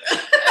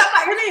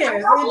 It is.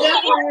 It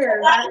definitely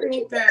is. I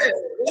think that,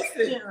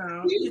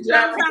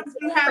 sometimes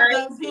you have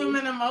those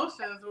human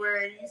emotions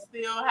where you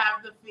still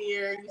have the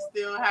fear, you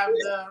still have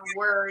the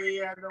worry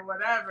or the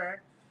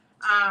whatever.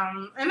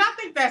 And I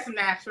think that's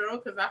natural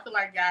because I feel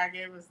like God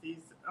gave us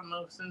these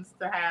emotions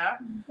to have.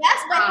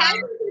 Yes, but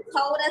hasn't he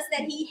told us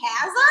that he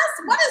has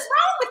us? What is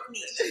wrong with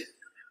me?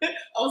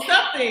 Oh,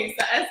 some things.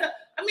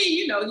 I mean,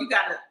 you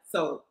gotta.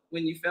 So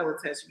when you fail a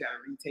test, you gotta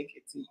retake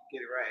it till you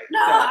get it right. No,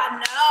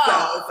 I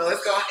know. So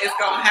it's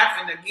gonna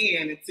happen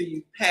again until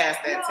you pass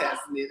that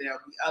test, and then there'll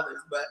be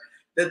others. But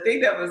the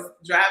thing that was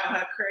driving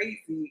her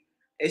crazy,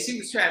 and she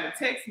was trying to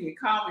text me,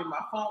 call me.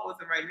 My phone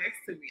wasn't right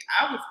next to me.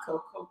 I was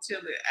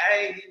chilling. I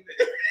ain't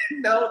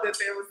even know that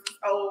there was this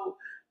whole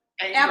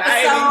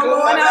anxiety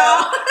going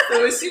on.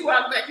 So when she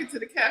walked back into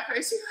the cafe,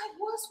 she's like,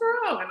 "What's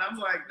wrong?" And I'm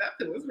like,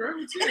 "Nothing. What's wrong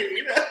with you?"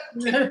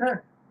 She's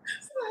like,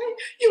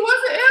 "You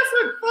wasn't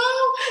answering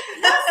phone."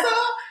 That's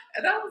all.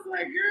 And I was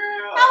like,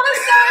 "Girl." I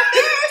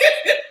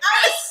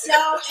was so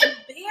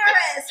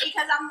embarrassed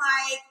because I'm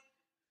like,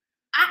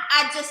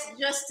 I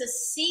just to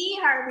see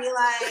her be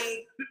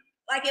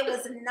like it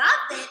was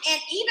nothing.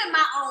 And even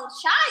my own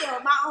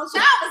child was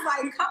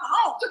like, "Come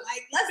on,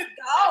 like, let's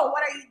go.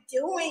 What are you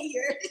doing?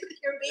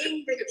 You're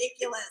being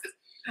ridiculous."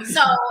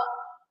 So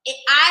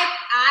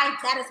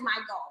that is my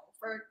goal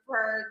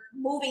for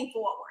moving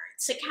forward,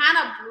 to kind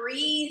of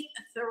breathe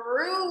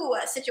through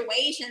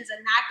situations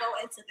and not go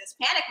into this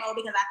panic mode,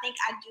 because I think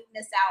I do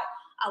miss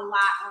out a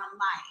lot on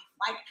life.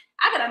 Like,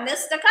 I could have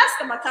missed a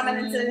customer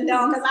coming into the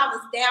door because I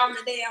was down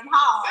the damn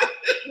hall,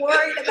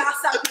 worried about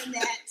something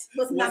that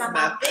was none of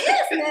my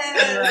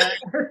business.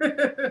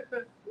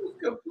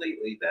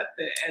 Completely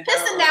nothing.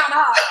 Pissing down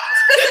hall.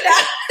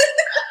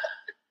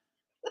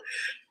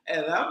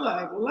 And I'm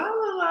like, la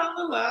la la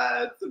la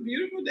la. It's a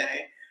beautiful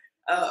day.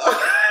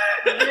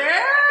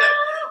 Yeah.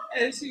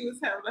 And she was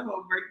having a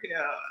whole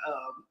breakdown.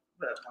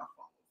 But my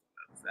phone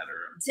was etc.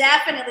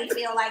 Definitely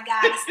feel like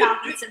God is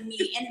talking to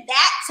me, and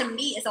that to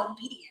me is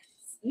obedience.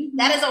 Mm-hmm.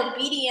 That is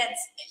obedience.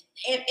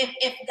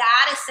 If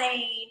God is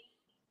saying,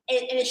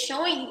 it is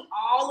showing you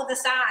all of the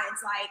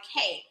signs, like,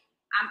 hey,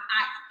 I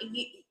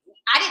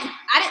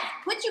didn't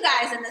put you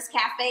guys in this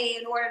cafe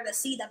in order to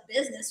see the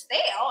business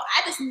fail.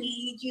 I just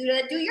need you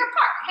to do your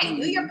part. Hey,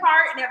 do your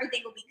part, and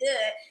everything will be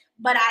good.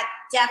 But I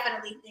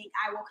definitely think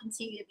I will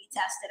continue to be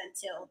tested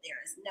until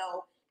there is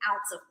no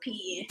ounce of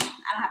pee. I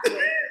don't have to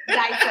wear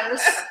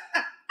diapers.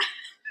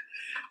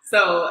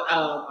 So,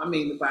 I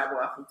mean, the Bible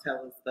often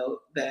tells us,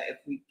 though, that if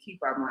we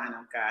keep our mind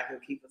on God, he'll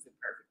keep us in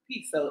perfect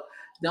peace. So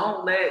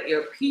don't let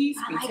your peace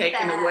be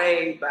taken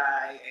away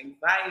by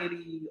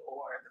anxiety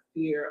or the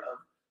fear of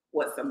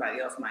what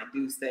somebody else might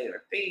do, say,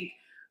 or think.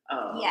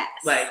 Yes.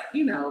 Like,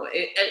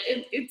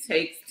 it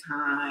takes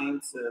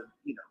time to,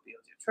 build your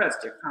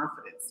trust, your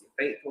confidence, your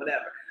faith,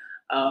 whatever.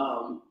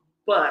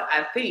 But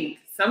I think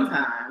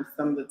sometimes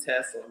some of the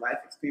tests or life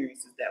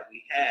experiences that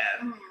we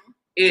have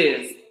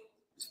is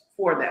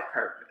for that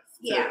purpose.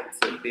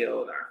 To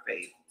build our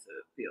faith, to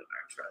build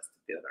our trust, to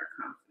build our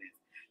confidence.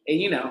 And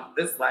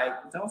it's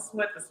like, don't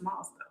sweat the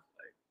small stuff.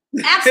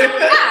 Absolutely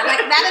not. Like,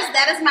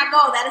 that is my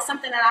goal. That is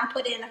something that I'm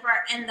putting in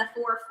the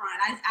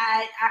forefront.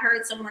 I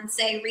heard someone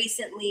say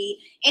recently,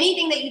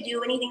 anything that you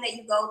do, anything that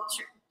you go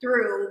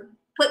through,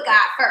 put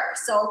God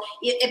first. So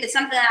if it's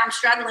something that I'm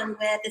struggling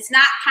with, it's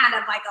not kind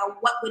of like a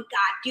what would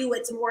God do?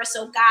 It's more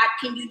so, God,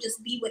 can you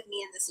just be with me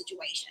in this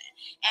situation?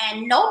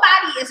 And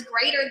nobody is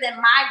greater than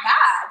my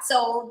God.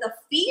 So the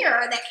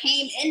fear that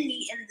came in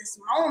me in this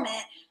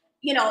moment,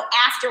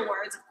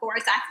 afterwards, of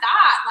course, I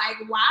thought, like,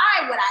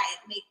 why would I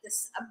make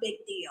this a big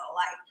deal?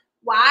 Like,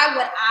 why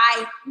would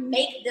I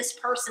make this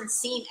person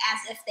seem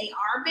as if they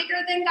are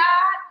bigger than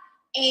God?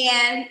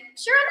 And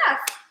sure enough,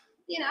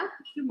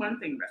 one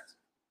thing better.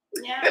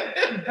 Yeah.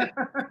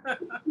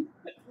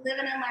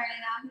 Living and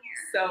learning out here.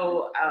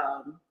 So,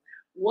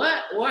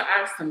 what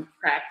are some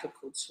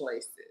practical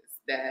choices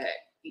that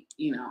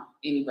you know,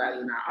 anybody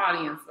in our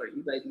audience or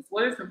you ladies,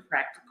 what are some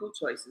practical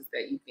choices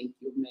that you think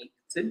you'll make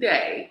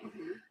today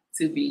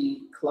to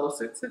be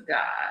closer to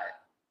God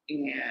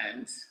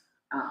and,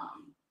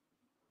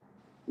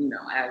 you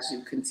know, as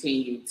you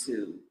continue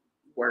to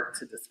work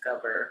to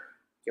discover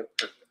your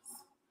purpose?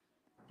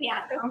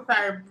 Yeah. I'm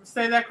sorry,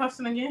 say that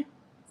question again.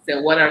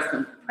 So what are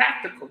some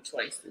practical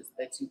choices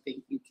that you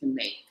think you can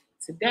make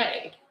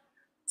today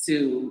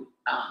to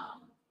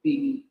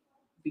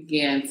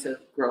begin to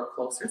grow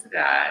closer to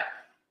God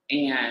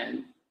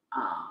and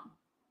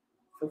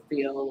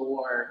fulfill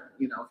or,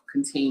 you know,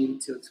 continue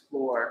to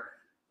explore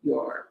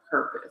your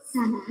purpose?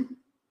 You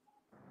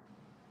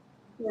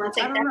want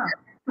to take that?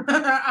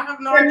 I have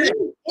no idea.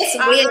 It's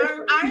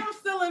weird. I am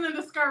still in the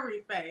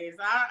discovery phase.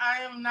 I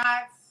am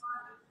not,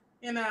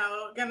 you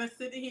know, gonna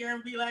sit here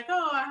and be like,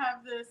 oh, I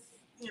have this,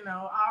 you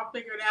know, all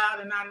figured out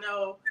and I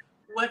know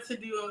what to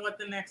do and what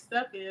the next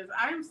step is.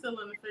 I am still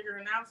in the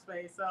figuring out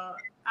space, so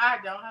I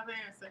don't have an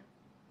answer.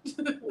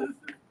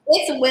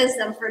 It's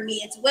wisdom for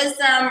me. It's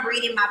wisdom,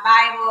 reading my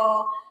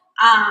Bible,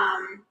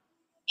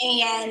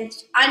 and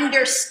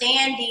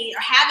understanding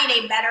or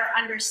having a better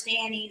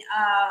understanding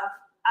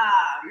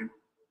of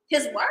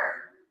His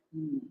Word.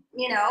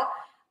 You know,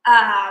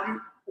 I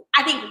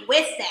think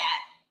with that,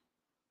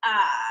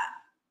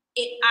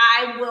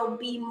 I will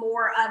be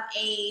more of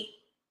a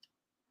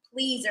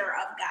pleaser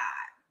of God.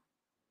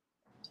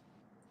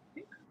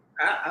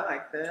 I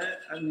like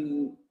that. I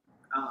mean,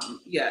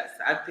 yes,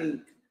 I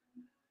think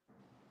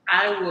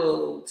I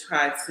will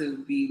try to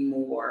be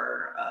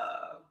more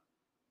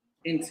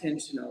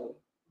intentional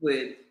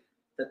with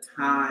the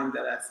time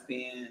that I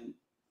spend,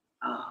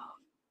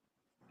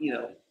 you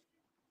know,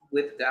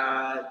 with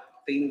God,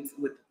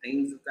 with the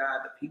things of God,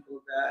 the people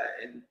of God,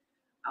 and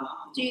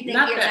do you think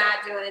you're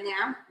not doing it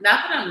now?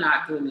 Not that I'm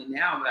not doing it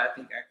now, but I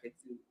think I could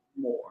do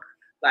more.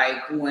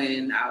 Like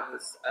when I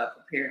was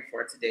preparing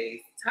for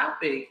today's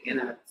topic and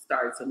I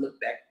started to look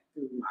back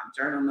through my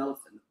journal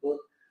notes and the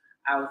book,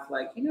 I was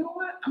like, you know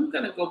what? I'm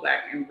going to go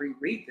back and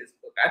reread this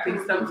book. I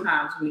think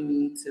sometimes we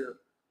need to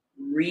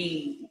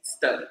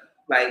re-study.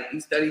 Like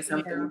you study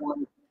something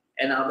once,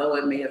 and although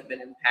it may have been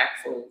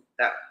impactful,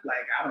 that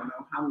like, I don't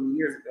know how many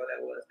years ago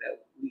that was that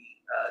we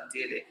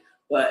did it,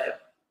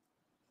 but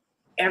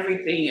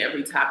everything,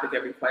 every topic,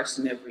 every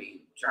question,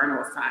 every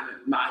journal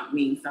assignment might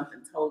mean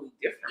something totally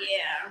different.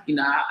 Yeah. You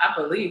know, I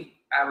believe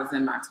I was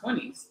in my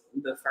 20s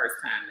the first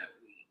time that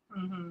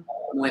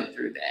we went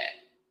through that.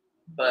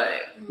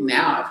 But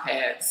now I've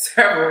had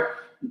several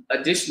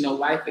additional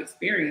life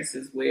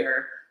experiences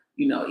where,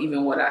 you know,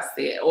 even what I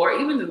said, or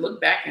even to look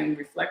back and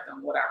reflect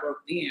on what I wrote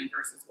then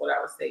versus what I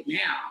would say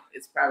now,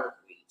 it's probably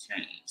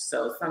changed.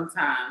 So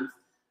sometimes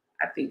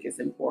I think it's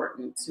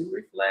important to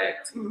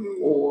reflect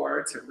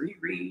or to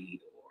reread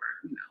or,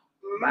 you know,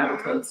 Bible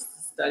tells us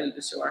to study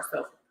to show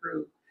ourselves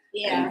approved.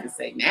 Yeah. And you can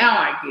say, now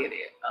I get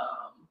it.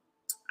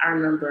 I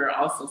remember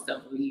also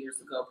several years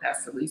ago,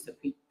 Pastor Lisa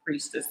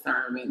preached a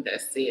sermon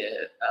that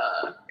said,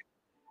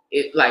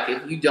 it like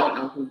if you don't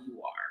know who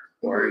you are,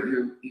 or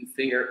you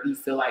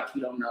feel like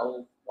you don't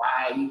know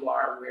why you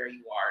are where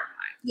you are in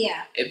life.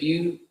 Yeah. If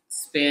you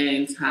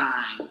spend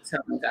time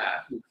telling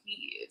God who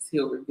He is,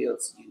 He'll reveal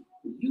to you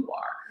who you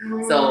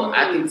are. So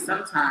I think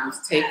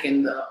sometimes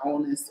taking the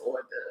onus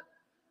or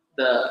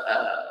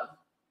the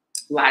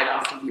light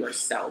off of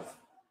yourself,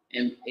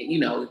 and you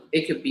know,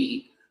 it could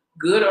be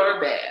good or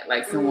bad.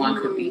 Like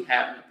someone could be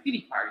having a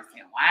pity party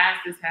saying, why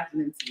is this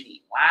happening to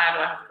me? Why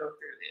do I have to go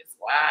through this?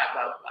 Why,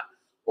 blah, blah, blah.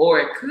 Or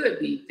it could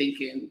be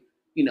thinking,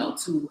 you know,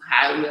 too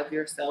highly of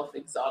yourself,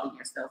 exalting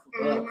yourself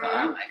above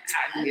God. Like,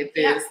 I did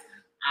this.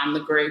 I'm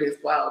the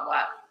greatest, blah, blah,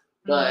 blah.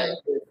 But,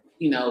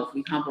 you know, if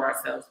we humble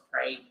ourselves,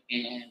 pray,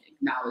 and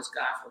acknowledge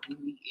God for who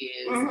He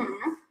is, and,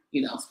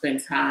 you know,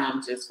 spend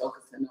time just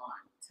focusing on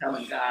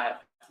telling God,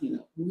 you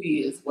know, who He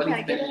is, what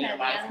He's been in your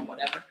life, and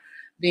whatever.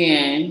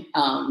 Then,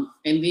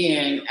 and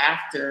then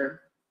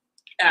after,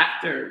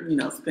 you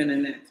know,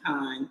 spending that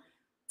time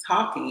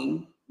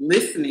talking,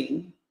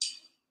 listening,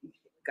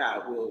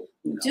 God will.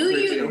 You know, do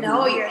you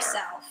know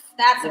yourself?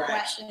 That's a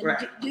question.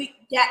 Right.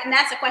 And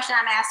that's a question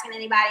I'm asking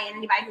anybody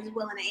who's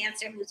willing to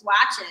answer, who's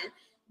watching.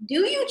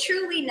 Do you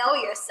truly know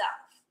yourself?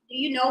 Do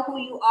you know who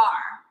you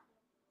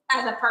are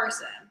as a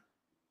person?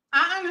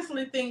 I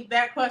honestly think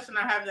that question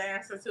I have the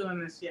answer to,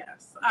 and it's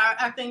yes.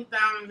 I think that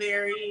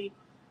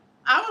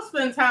I will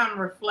spend time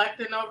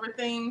reflecting over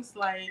things,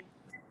 like,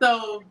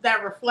 so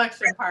that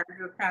reflection part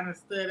just kind of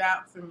stood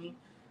out to me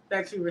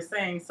that you were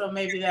saying. So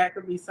maybe that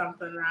could be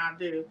something that I'll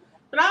do.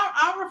 But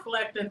I'll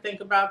reflect and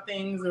think about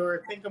things,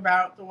 or think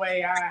about the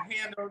way I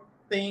handle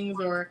things,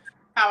 or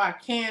how I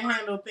can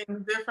handle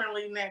things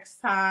differently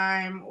next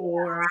time,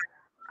 or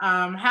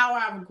how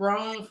I've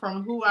grown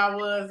from who I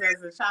was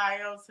as a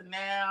child to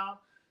now.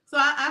 So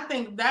I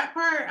think that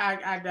part,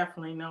 I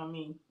definitely know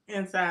me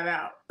inside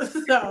out.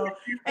 So,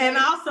 and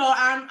also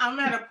I'm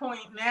at a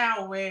point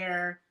now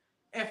where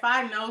if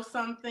I know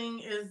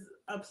something is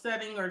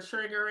upsetting or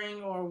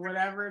triggering or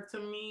whatever to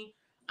me,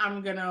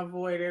 I'm going to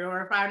avoid it.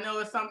 Or if I know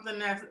it's something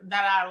that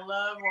I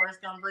love, or it's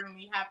going to bring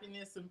me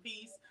happiness and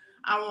peace,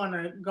 I want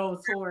to go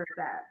towards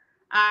that.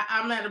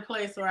 I'm at a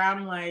place where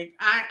I'm like,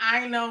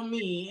 I know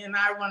me and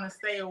I want to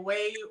stay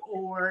away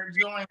or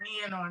join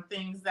in on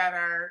things that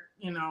are,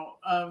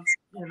 of,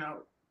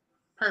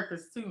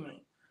 purpose to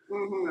me.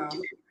 Mm-hmm.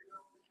 So.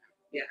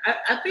 Yeah,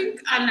 I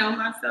think I know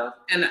myself.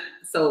 And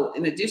so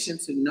in addition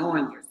to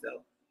knowing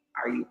yourself,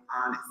 are you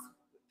honest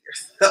with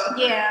yourself?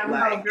 Yeah.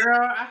 Like,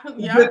 girl,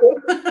 yeah.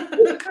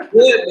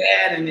 Good,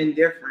 bad, and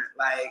indifferent.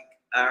 Like,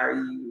 are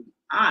you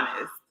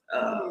honest,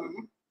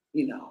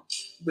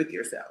 with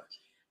yourself?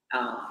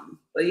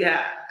 But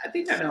yeah, I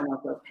think I know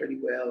myself pretty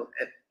well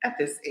at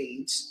this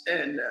age.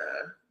 And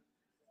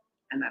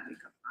I think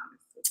I'm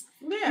honest with myself.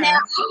 Yeah. Now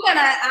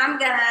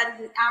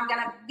I'm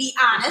gonna be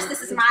honest.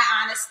 This is my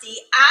honesty.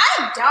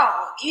 I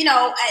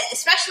don't,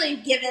 especially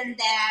given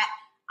that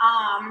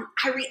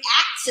I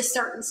react to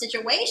certain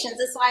situations.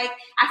 It's like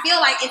I feel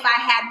like if I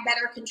had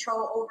better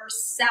control over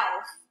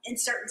self in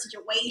certain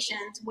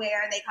situations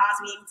where they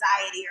cause me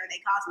anxiety or they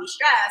cause me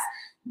stress,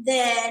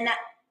 then,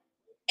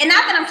 and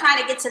not that I'm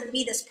trying to get to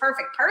be this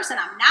perfect person,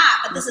 I'm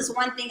not, but this is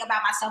one thing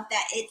about myself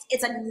that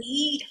it's a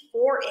need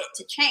for it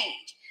to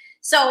change.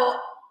 So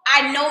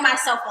I know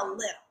myself a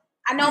little.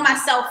 I know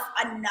myself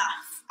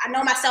enough. I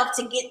know myself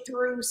to get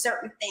through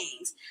certain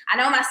things. I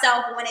know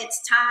myself when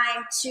it's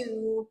time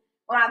to,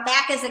 when my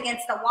back is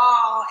against the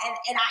wall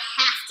and I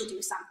have to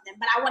do something,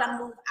 but I want to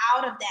move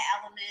out of that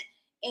element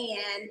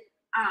and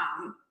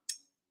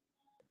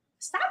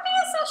stop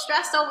being so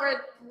stressed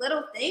over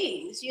little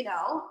things,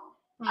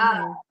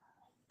 Mm-hmm.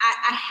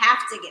 I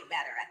have to get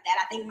better at that.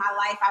 I think my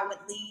life, I would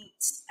lead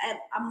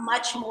a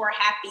much more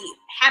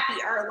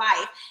happier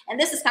life. And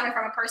this is coming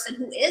from a person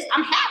who is,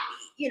 I'm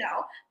happy,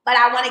 but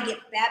I want to get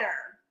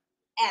better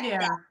at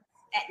that,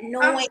 at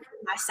knowing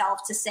myself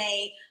to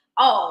say,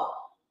 oh,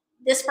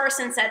 this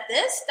person said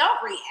this,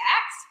 don't react,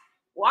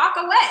 walk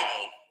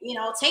away,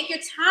 take your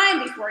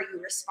time before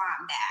you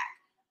respond back.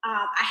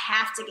 I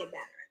have to get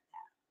better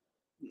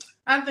at that.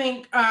 I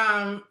think,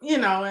 and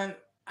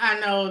I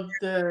know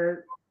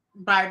the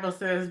Bible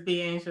says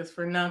be anxious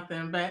for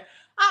nothing, but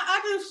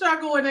I do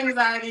struggle with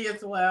anxiety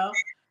as well.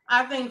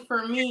 I think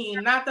for me,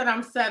 not that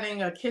I'm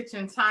setting a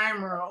kitchen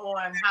timer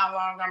on how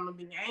long I'm gonna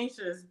be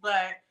anxious,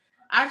 but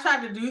I try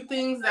to do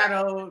things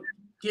that'll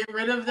get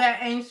rid of that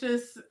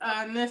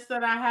anxiousness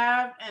that I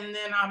have, and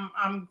then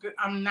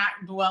I'm not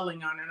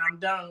dwelling on it. I'm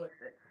done with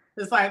it.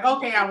 It's like,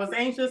 okay, I was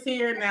anxious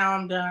here, now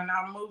I'm done.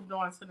 I'm moved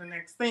on to the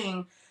next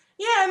thing.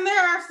 Yeah, and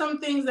there are some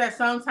things that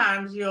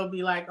sometimes you'll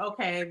be like,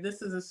 okay,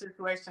 this is a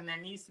situation that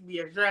needs to be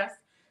addressed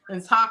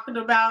and talked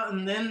about,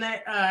 and then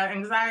that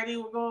anxiety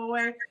will go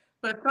away.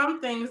 But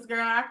some things,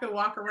 girl, I could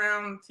walk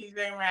around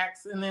TJ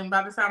Maxx, and then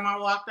by the time I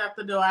walked out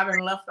the door, I done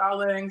left all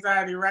the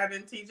anxiety right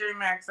in TJ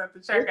Maxx at the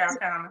checkout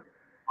counter.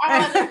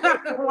 And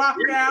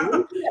walked out,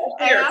 and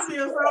I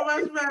feel so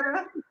much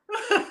better.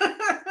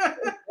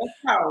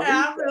 And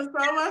I feel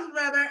so much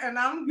better, and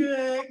I'm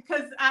good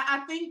because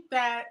I think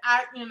that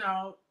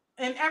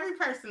and every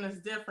person is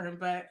different,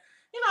 but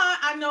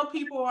I know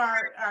people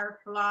are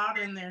flawed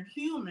and they're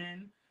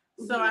human.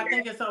 So I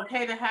think it's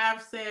okay to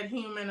have said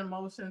human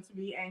emotion, to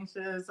be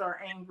anxious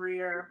or angry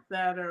or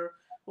upset or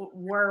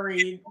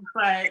worried,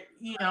 but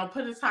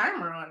put a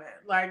timer on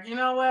it. Like, you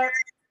know what?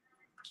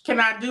 Can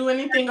I do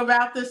anything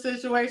about this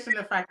situation?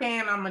 If I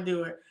can, I'm gonna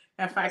do it.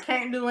 If I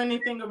can't do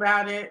anything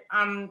about it,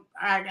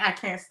 I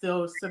can't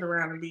still sit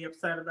around and be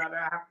upset about it.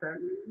 I have to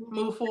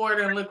move forward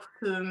and look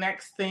to the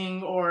next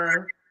thing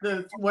or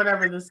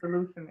whatever the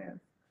solution is.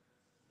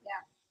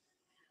 Yeah.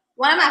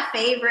 One of my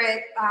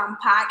favorite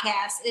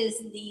podcasts is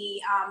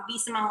the B.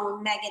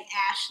 Simone Megan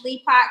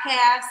Ashley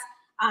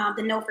podcast,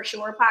 the Know For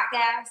Sure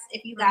podcast.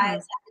 If you guys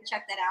have to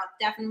check that out,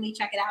 definitely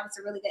check it out. It's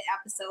a really good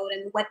episode.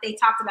 And what they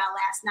talked about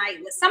last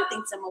night was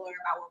something similar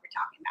about what we're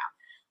talking about.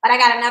 But I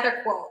got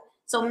another quote.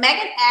 So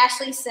Megan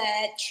Ashley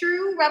said,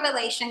 true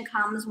revelation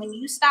comes when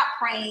you stop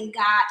praying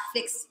God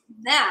fix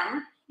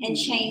them and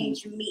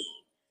change me.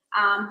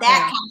 That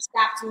kind of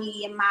stopped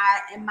me in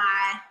my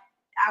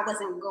I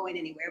wasn't going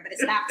anywhere, but it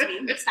stopped me.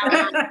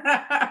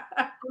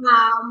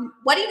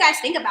 What do you guys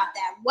think about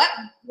that?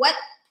 What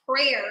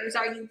prayers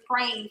are you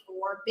praying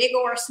for, big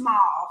or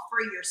small,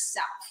 for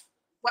yourself?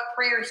 What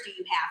prayers do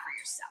you have for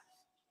yourself?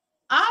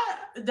 I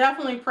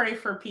definitely pray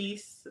for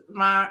peace,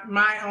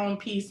 my own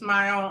peace,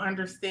 my own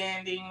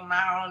understanding,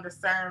 my own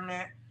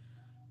discernment.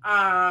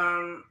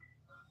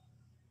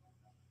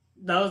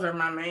 Those are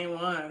my main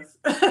ones.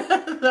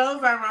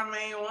 Those are my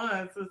main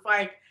ones. It's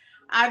like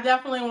I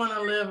definitely want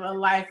to live a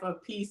life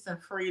of peace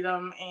and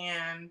freedom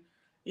and,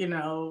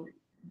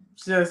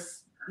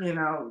 just,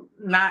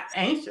 not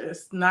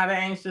anxious, not an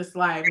anxious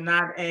life,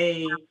 not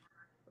a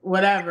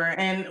whatever.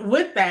 And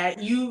with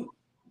that, you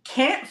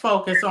can't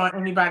focus on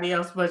anybody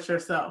else but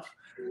yourself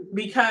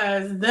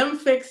because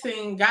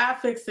God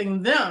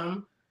fixing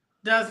them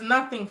does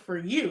nothing for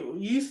you.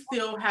 You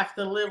still have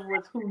to live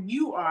with who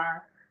you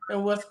are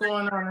and what's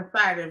going on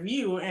inside of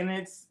you. And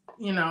it's,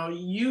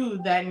 you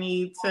that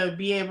need to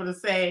be able to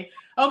say,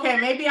 okay,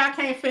 maybe I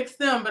can't fix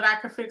them, but I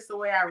can fix the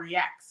way I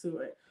react to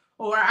it.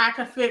 Or I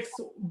can fix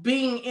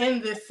being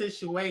in this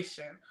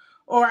situation.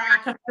 or I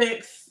could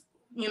fix,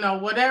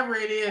 whatever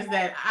it is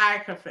that I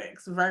could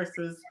fix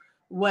versus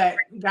what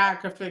God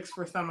could fix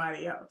for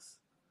somebody else.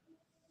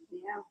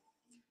 Yeah.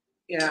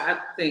 Yeah, I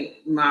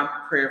think my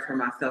prayer for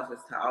myself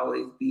is to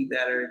always be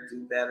better,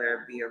 do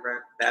better, be a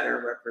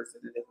better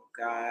representative of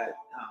God,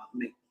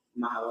 make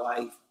my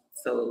life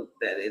so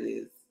that it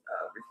is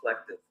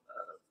reflective of,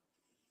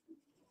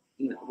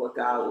 what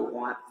God would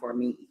want for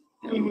me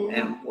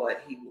and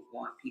what He would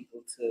want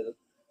people to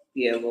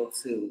be able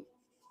to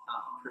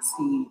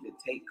perceive and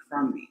take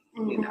from me.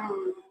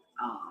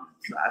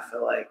 So I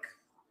feel like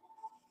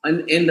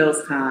in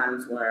those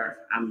times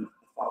where I'm a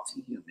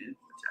faulty human,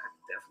 which I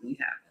definitely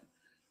have.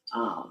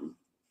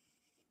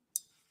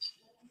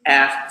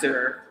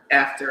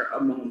 After a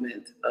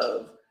moment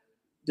of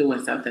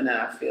doing something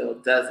that I feel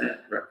doesn't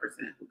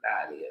represent who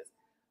God is,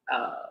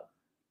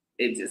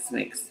 it just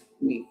makes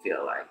me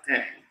feel like,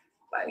 dang,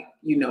 like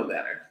you know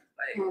better.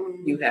 Like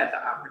you had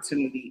the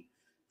opportunity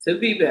to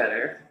be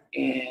better,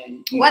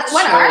 and what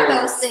are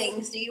those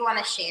things? Do you want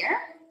to share?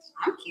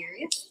 I'm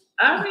curious.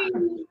 I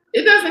mean,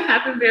 it doesn't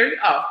happen very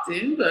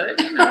often, but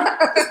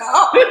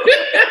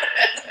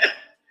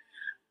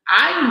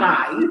I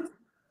might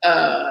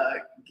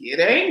get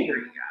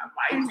angry.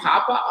 I might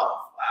pop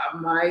off. I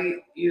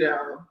might,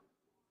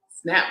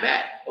 snap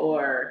back.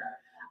 Or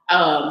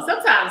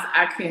sometimes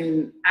I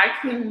can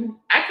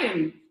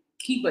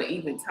keep an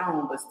even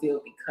tone, but still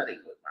be cutting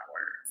with my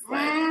words.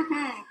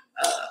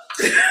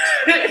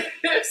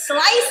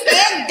 Slice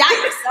and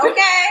dice,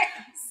 okay?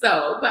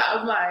 So, but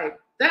I'm like,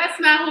 that's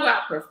not who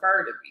I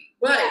prefer to be.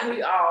 But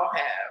we all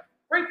have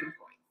breaking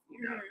points,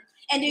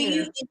 And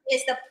is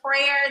the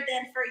prayer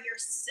then for your,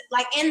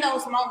 like in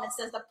those moments,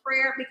 does the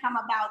prayer become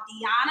about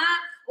Deanna,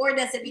 or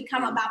does it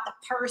become about the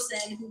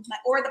person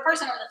or the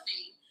person or the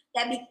thing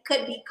that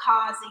could be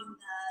causing the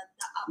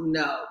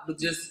No, but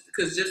just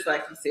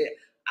like you said,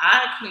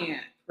 I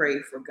can't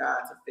pray for God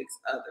to fix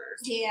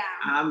others. Yeah.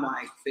 I'm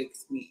like,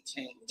 fix me,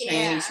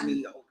 change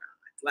me, oh God.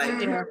 Like,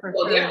 there are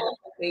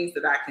things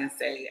that I can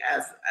say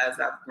as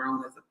I've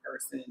grown as a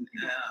person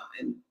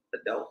in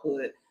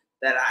adulthood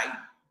that I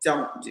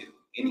don't do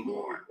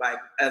anymore. Like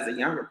as a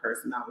younger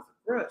person, I was a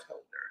grudge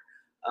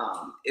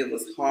holder. It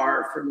was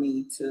hard for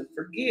me to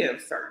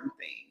forgive certain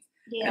things.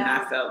 Yeah. And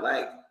I felt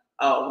like,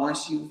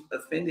 once you've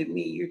offended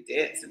me, you're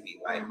dead to me.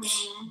 Like,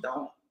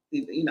 don't,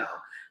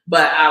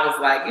 But I was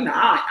like,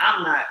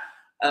 I'm not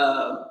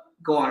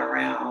going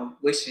around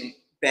wishing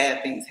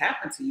bad things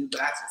happen to you,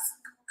 but I just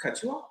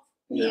cut you off.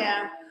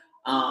 Yeah.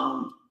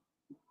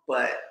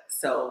 But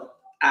so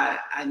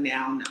I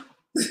now know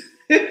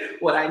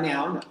what I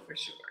now know for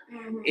sure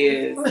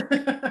is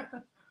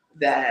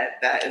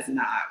that is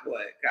not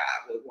what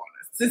God would want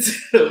us to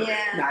do.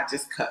 Yeah. Not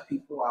just cut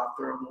people off,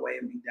 throw them away,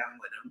 and be done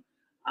with them.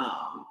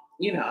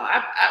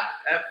 I've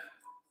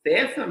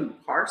said some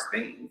harsh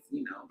things,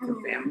 to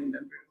family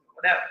members or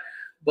whatever.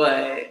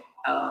 But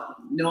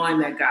knowing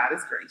that God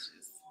is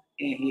gracious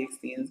and He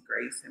extends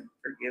grace and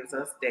forgives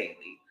us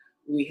daily,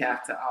 we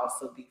have to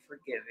also be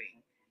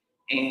forgiving.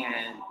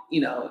 And,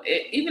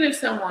 even if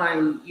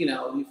someone,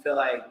 you feel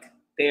like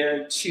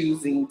they're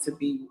choosing to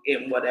be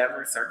in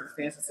whatever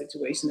circumstance or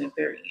situation that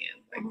they're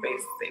in, like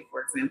say,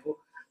 for example,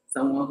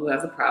 someone who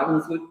has a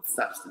problem with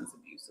substance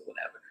abuse or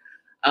whatever.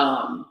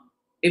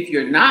 If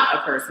you're not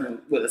a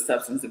person with a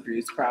substance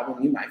abuse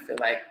problem, you might feel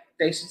like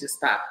they should just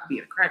stop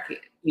being a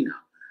crackhead,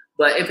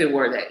 But if it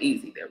were that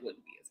easy, there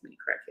wouldn't be as many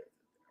crackheads as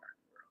there are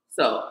in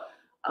the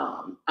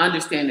world. So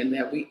understanding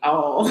that we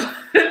all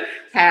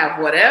have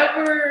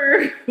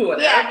whatever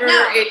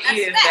it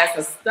is that's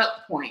a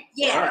stuck point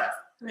for us.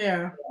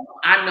 Yeah.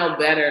 I know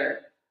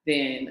better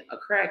than a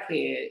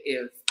crackhead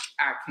if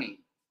I can't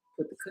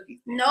put the cookies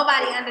in.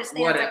 Nobody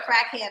understands a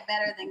crackhead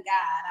better than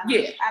God. I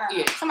don't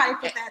know. Somebody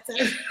put that to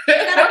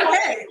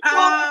okay.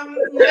 Now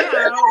we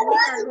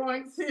are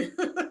going to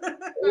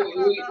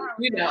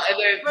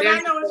but I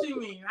know what you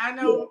mean. I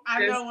know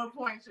what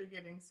point you're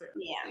getting to.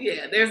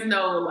 Yeah, there's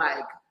no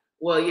like,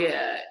 well,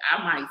 yeah,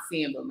 I might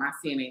sin, but my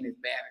sin ain't as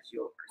bad as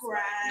yours.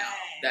 Right. No,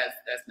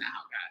 that's not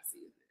how God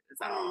sees it.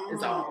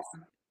 It's all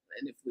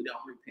and if we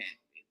don't repent,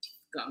 it's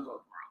gonna go the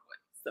wrong way.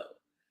 So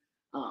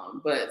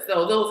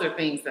so those are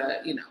things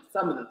that,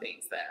 some of the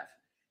things that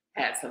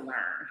I've had to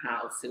learn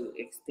how to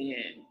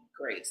extend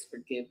grace,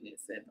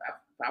 forgiveness. And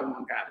if I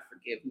want God to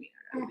forgive me,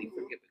 I gotta be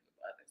forgiving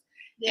of others.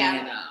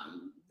 Yeah.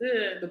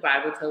 And the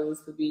Bible tells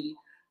us to be,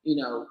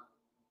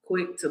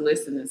 quick to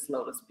listen and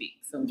slow to speak.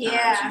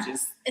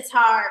 Sometimes it's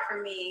hard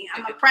for me.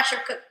 I'm a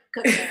pressure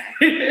cooker.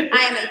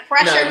 I am a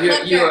pressure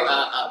cooker. You're a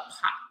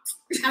pot.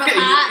 I'm a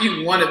pot.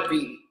 You want to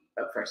be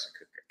a pressure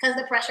cooker. Because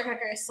the pressure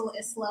cooker is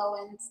slow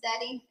and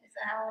steady? Is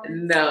that how it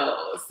works?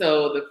 No.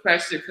 So the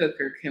pressure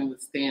cooker can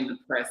withstand the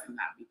press and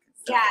not be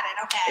consumed. Got it.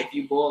 Okay. If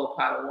you boil a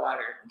pot of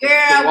water, the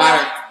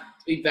water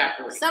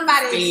evaporates.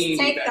 Somebody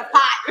take the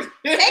pot.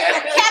 Take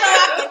the kettle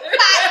off the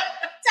pot.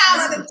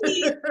 Towel of the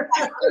tea.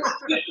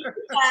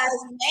 Because,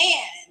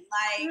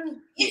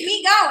 man, get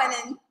me going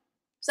and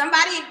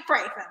somebody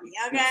pray for me,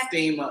 okay?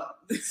 Steam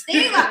up.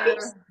 Steam up.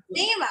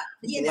 steam up,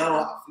 you blow know.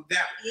 off.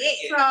 Yeah.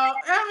 So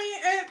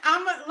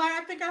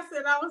I think I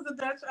said I was a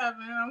Dutch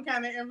oven. I'm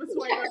kind of in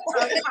between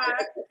the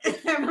hot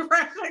and the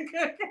pressure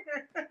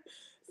cooker.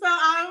 So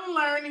I'm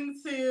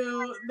learning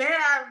to. There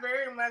are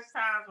very much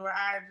times where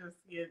I just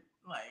get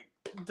like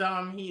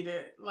dumb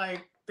heated,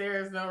 like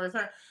there's no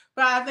return.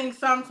 But I think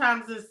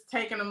sometimes it's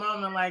taking a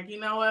moment, like, you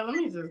know what? Let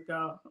me just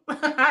go.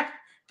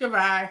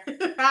 Goodbye.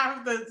 I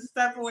have to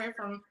step away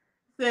from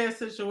this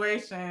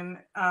situation,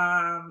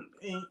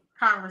 in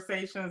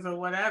conversations or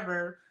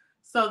whatever,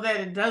 so that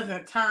it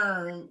doesn't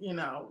turn, You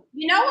know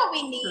what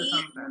we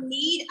need? We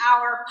need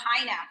our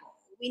pineapple.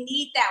 We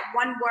need that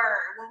one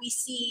word when we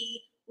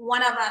see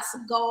one of us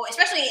go,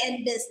 especially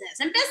in business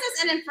and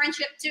in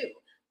friendship too.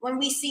 When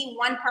we see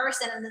one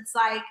person and it's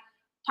like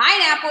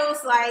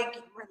pineapple's like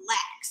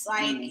relax,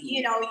 like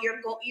you know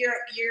you're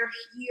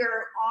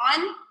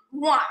on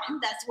one.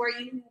 That's where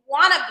you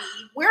want to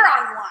be. We're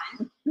on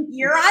one.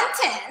 You're on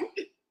 10.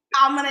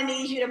 I'm gonna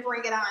need you to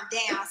bring it on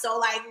down. So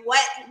like,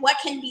 what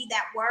can be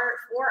that word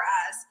for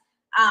us?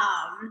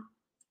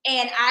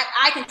 And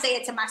I can say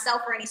it to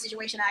myself for any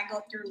situation I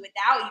go through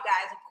without you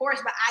guys, of course.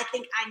 But I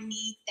think I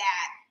need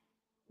that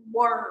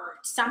word,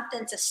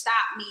 something to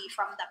stop me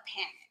from the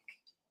panic.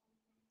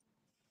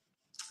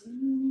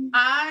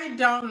 I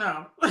don't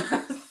know.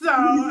 So,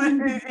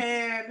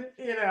 and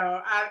you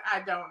know,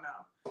 I don't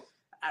know.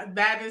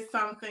 That is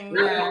something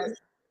that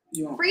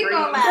Free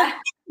go laugh.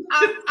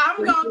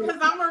 I'm going,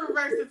 because I'm gonna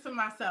reverse it to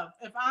myself.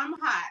 If I'm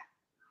hot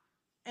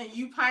and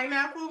you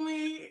pineapple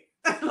me,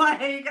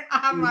 like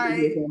I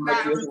might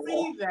not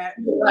receive that.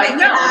 Like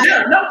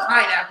no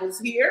pineapples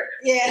here.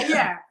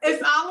 Yeah.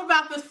 It's all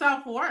about the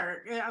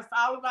self-work. It's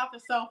all about the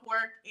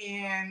self-work,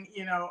 and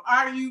you know,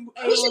 are you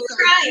able to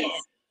try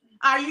it?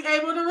 Are you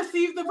able to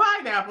receive the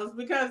pineapples?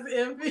 Because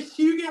if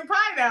you get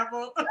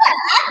pineapple, I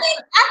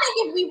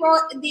think if we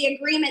wrote the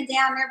agreement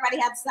down, everybody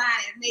had to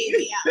sign it.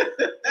 Maybe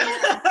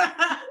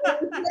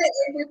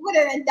we put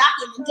it in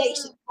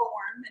documentation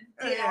form.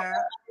 And,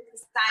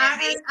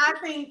 I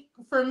think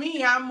for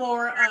me, I'm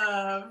more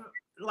of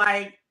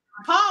like,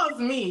 pause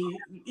me.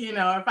 You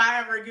know, if I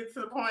ever get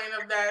to the point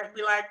of that,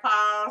 be like,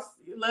 pause.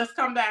 Let's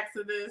come back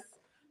to this.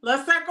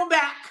 Let's circle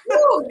back.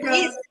 Ooh,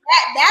 that's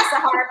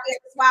a hard thing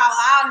as well.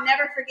 I'll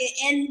never forget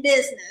in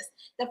business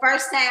the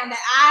first time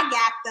that I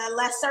got the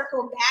let's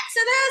circle back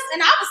to this,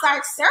 and I was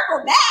like,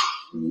 circle back?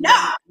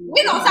 No,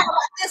 we're gonna talk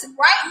about this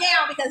right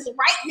now, because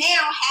right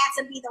now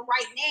had to be the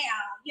right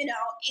now, you know.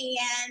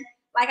 And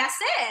like I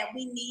said,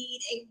 we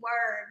need a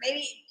word.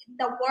 Maybe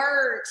the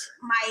word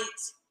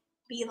might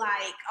be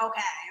like,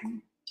 okay,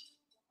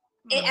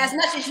 as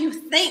much as you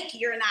think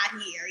you're not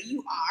here,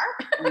 you are,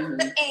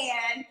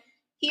 and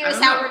here's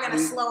how we're going to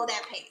slow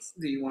that pace.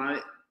 Do you want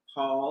it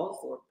pause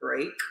or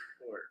break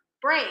or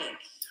break?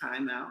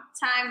 Time out.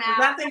 Time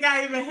out. I think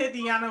I even hit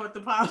Deanna with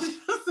the pause. This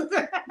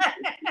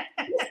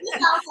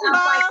all sounds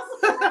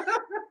like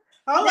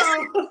hold on.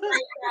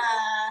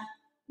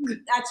 Like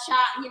a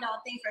shot, you know,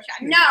 thing for a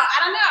shot. No, I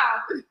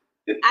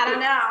don't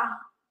know.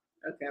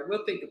 Okay,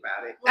 we'll think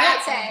about it.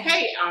 Latte.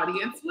 Hey,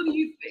 audience, what do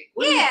you think?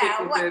 What do you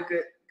think is a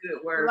good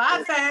word?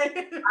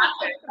 Latte.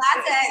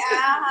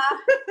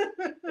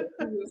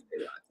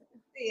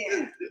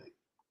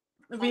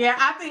 Yeah,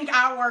 I think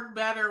I work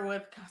better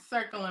with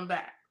circling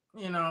back.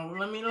 You know,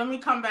 let me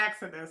come back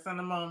to this in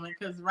a moment,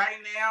 because right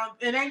now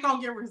it ain't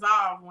gonna get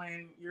resolved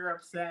when you're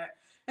upset.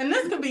 And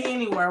this could be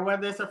anywhere,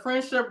 whether it's a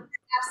friendship,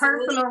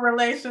 personal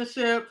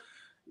relationship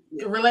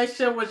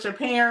with your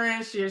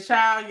parents, your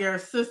child, your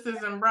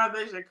sisters and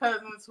brothers, your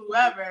cousins,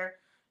 whoever,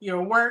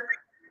 your work.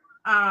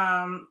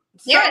 Sometimes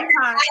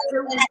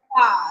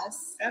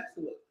pause.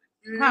 Absolutely.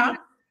 Huh?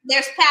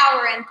 There's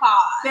power in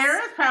pause. There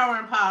is power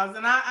in pause,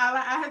 and I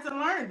had to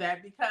learn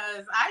that,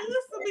 because I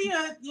used to be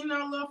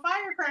a little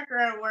firecracker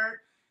at work,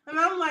 and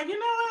I'm like, you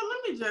know what?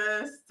 Let me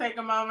just take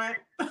a moment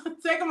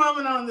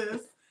on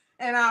this,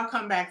 and I'll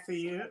come back to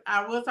you.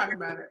 I will talk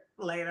about it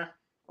later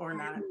or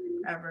not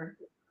ever.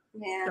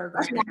 Yeah.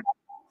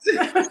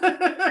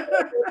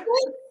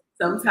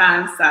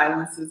 Sometimes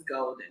silence is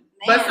golden,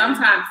 but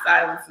sometimes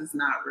silence is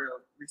not real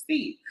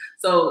received.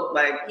 So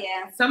like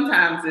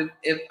sometimes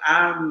if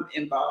I'm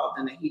involved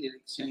in a heated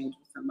exchange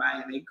with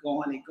somebody and they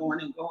going,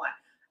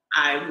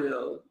 I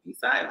will be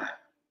silent.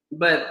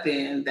 But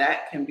then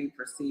that can be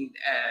perceived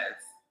as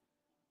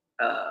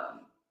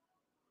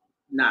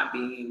not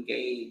being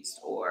engaged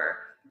or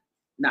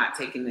not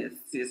taking this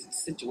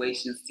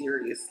situation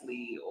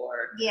seriously,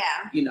 or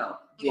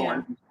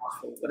going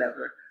off or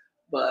whatever.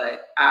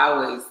 But I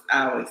always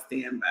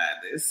stand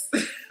by this.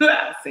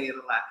 I say it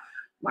a lot.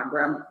 My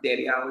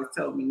granddaddy always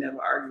told me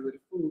never argue with a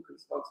fool,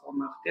 because folks will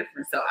know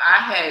different. So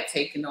I had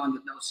taken on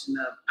the notion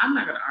of, I'm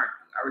not going to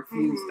argue. I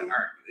refuse to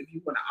argue. If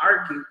you want to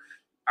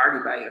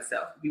argue by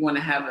yourself. If you want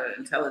to have an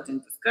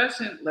intelligent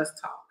discussion, let's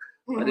talk.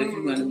 But if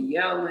you're going to be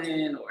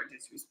yelling or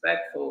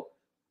disrespectful,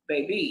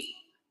 baby,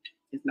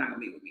 it's not going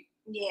to be with me.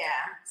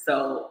 Yeah.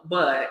 So,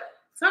 but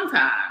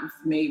sometimes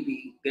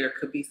maybe there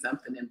could be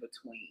something in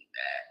between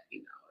that,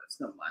 if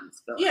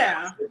someone's feeling.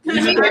 Yeah.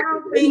 Because I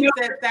don't think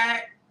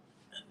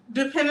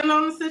depending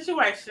on the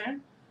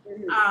situation,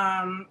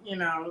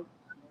 depending on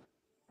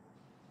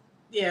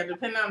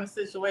the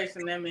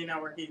situation, that may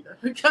not work either.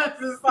 Because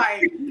it's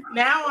like,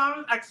 now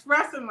I'm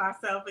expressing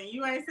myself and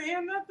you ain't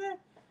saying nothing.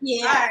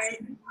 Yeah. Right.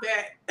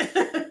 It's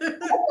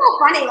so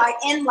funny, like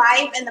in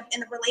life and in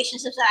the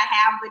relationships that I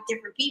have with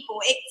different people,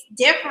 it's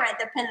different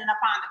depending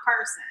upon the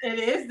person. It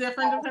is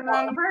different depending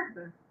on the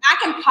person. I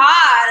can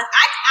pause.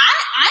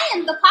 I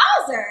am the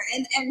pauser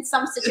in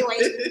some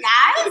situations,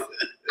 guys.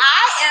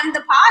 I am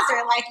the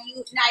pauser. Like,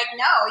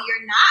 no,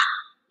 you're not.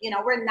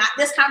 We're not.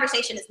 This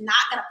conversation is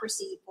not going to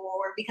proceed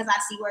forward because I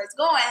see where it's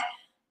going.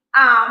 So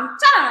I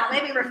don't know.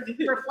 Maybe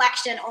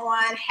reflection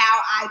on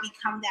how I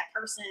become that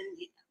person.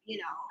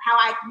 How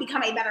I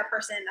become a better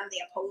person on the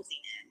opposing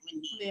end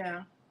when needed.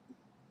 Yeah.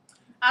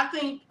 I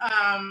think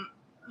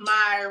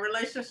my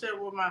relationship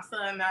with my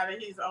son, now that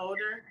he's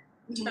older,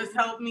 has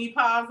helped me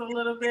pause a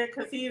little bit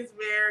because he is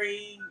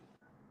very,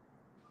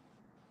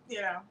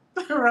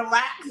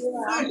 relaxed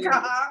and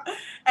calm.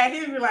 And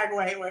he'd be like,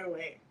 wait.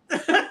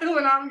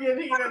 When I'm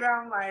getting heated,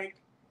 I'm like,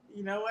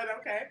 you know what?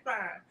 Okay,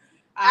 fine.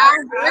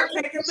 I'll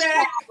take it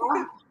back.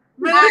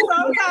 But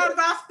sometimes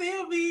I'll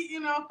still be,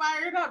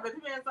 fired up. It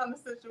depends on the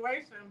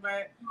situation.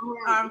 But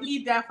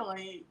he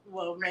definitely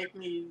will make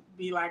me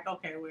be like,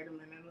 okay, wait a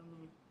minute.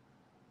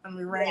 Let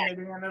me rein it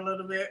in a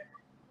little bit.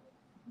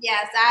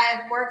 Yes,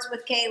 I've worked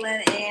with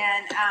Kaylin,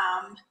 and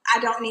I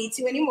don't need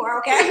to anymore,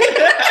 okay?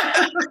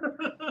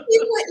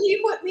 He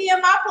put me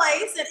in my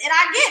place, and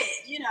I get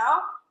it,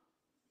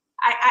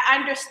 I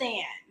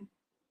understand.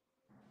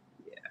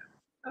 Yeah.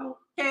 Oh.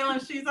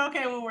 Kaylin, she's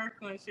okay with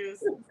working when she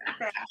was.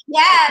 Okay.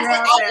 Yes,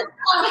 I just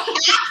don't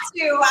have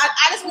to.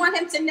 I just want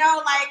him to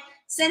know, like,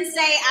 Sensei,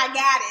 I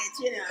got it,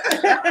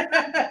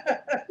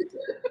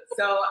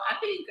 So I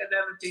think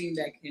another thing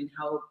that can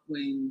help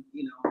when,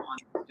 on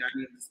the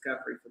journey of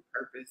discovery for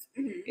purpose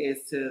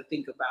is to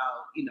think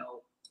about,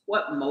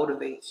 what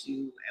motivates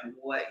you and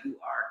what you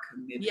are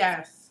committed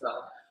to.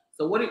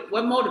 So what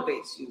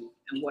motivates you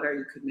and what are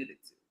you committed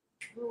to?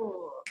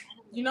 Ooh.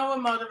 You know what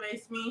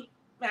motivates me?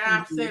 And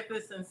I've said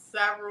this in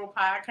several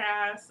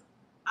podcasts.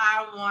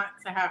 I want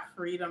to have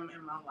freedom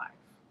in my life.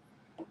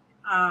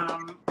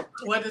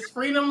 What does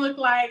freedom look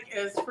like?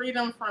 Is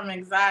freedom from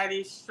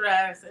anxiety,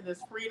 stress. It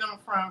is freedom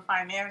from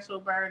financial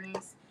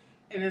burdens.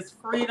 It is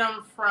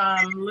freedom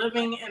from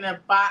living in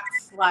a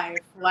box life.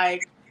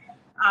 Like,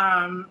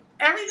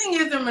 everything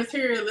isn't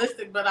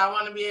materialistic, but I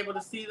want to be able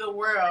to see the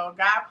world.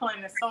 God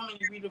planted so many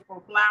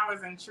beautiful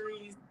flowers and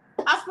trees.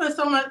 I spent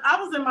so much. I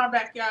was in my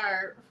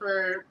backyard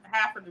for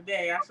half of the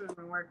day. I should have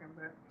been working,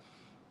 but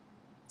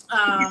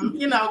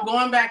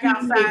going back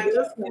outside,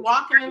 just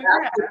walking in the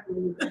grass.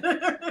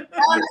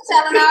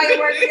 Telling all your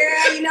work,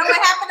 girl. You know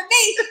what happened to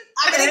me?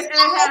 It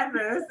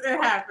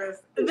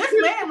happens. This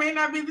may or may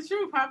not be the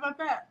truth. How about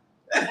that?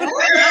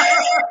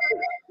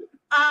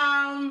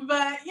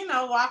 But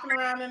walking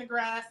around in the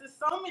grass, there's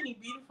so many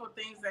beautiful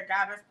things that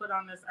God has put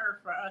on this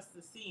earth for us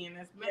to see, and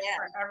it's meant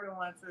for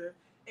everyone to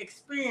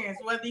experience,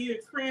 whether you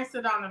experience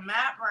it on the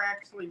map or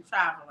actually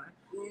traveling.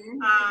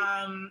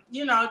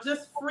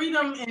 Just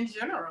freedom in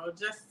general,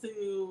 just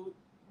to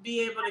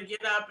be able to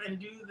get up and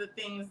do the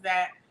things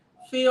that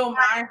fill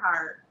my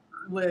heart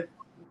with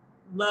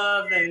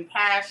love and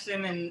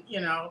passion and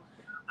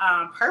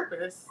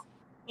purpose,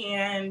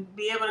 and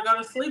be able to go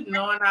to sleep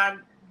knowing I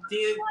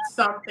did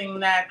something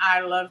that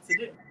I love to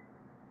do.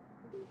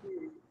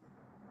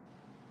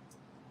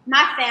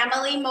 My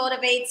family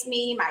motivates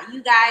me.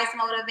 You guys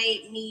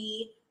motivate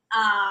me.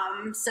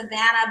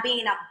 Savannah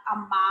being a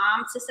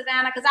mom to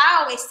Savannah, because I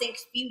always think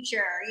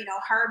future,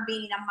 her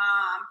being a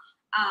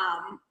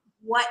mom,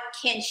 what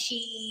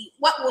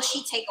will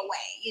she take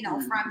away,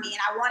 from me?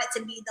 And I want it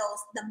to be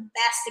the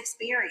best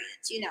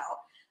experience,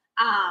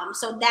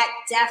 so that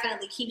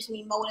definitely keeps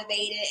me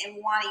motivated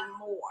and wanting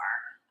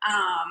more.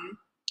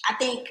 I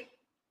think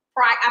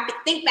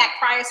back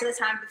prior to the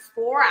time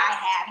before I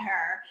had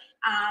her,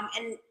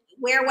 and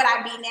where would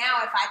I be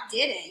now if I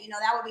didn't?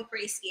 That would be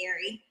pretty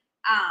scary.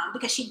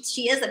 Because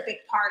she is a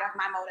big part of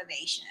my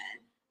motivation.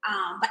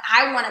 But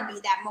I want to be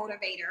that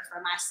motivator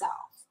for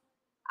myself.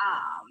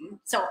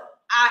 So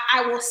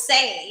I will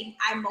say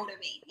I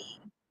motivate me.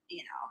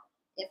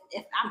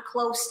 If I'm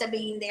close to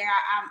being there,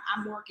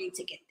 I'm working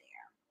to get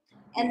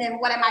there. And then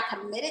what am I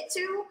committed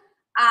to?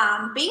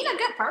 Being a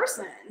good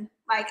person.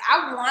 Like,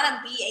 I want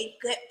to be a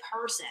good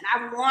person.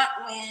 I want,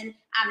 when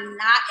I'm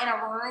not in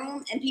a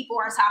room and people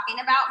are talking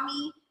about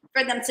me,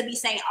 for them to be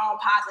saying all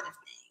positive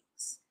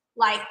things.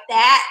 Like,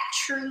 that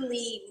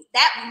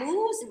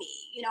moves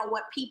me,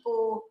 what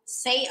people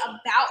say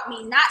about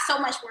me, not so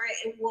much where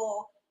it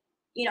will,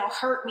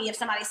 hurt me if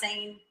somebody's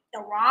saying the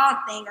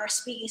wrong thing or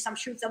speaking some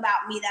truth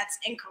about me that's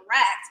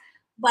incorrect,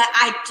 but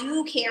I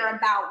do care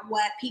about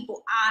what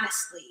people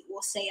honestly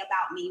will say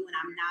about me when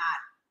I'm not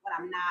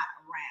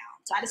around.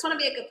 So I just want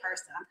to be a good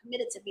person. I'm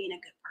committed to being a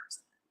good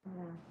person.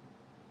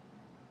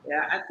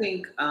 Yeah, I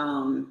think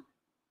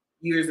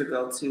years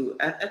ago too,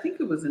 I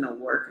think it was in a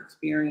work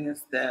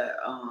experience that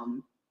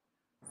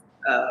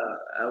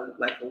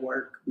like a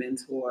work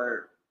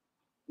mentor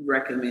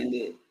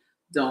recommended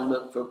don't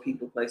look for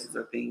people, places,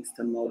 or things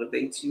to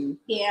motivate you.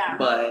 Yeah.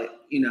 But,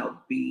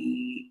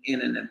 be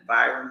in an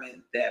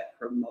environment that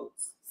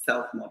promotes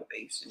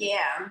self-motivation.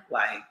 Yeah.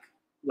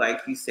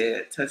 Like you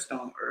said, touched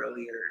on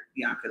earlier,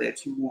 Bianca,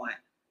 that you want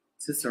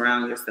to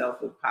surround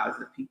yourself with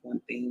positive people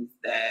and things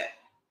that,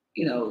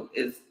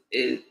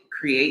 it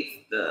creates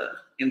the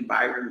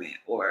environment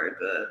or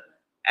the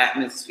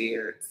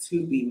atmosphere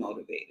to be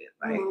motivated.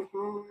 Like,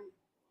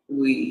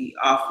 we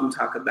often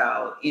talk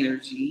about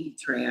energy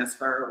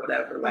transfer or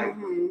whatever, like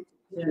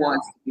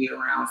wants to be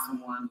around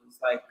someone who's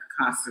like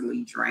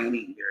constantly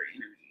draining their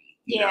energy.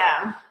 You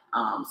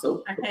know?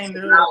 So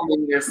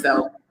surrounding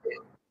yourself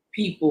with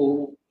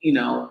people,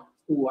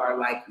 who are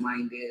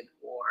like-minded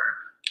or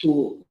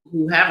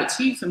who have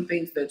achieved some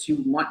things that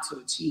you want to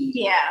achieve.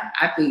 Yeah.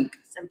 I think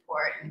it's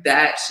important.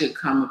 That should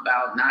come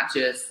about not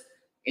just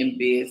in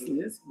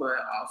business, but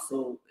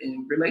also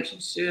in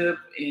relationship,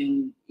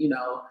 in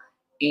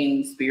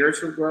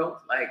spiritual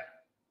growth. Like,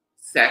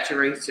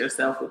 saturate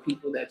yourself with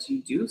people that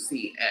you do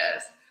see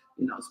as,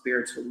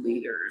 spiritual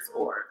leaders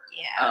or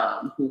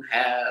who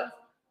have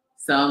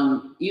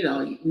some,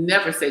 you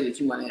never say that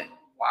you want to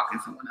walk in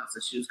someone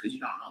else's shoes because you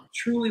don't know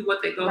truly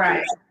what they go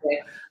through.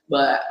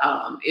 But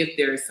if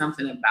there's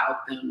something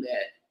about them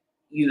that,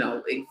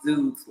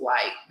 exudes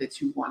light,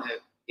 that you want to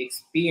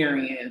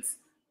experience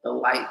the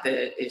light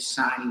that is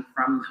shining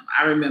from them.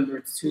 I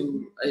remember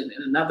too, in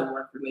another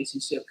work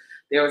relationship,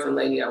 there was a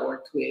lady I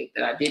worked with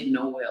that I didn't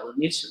know well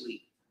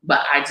initially,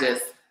 but I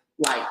just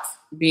liked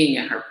being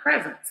in her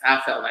presence.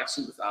 I felt like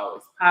she was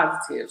always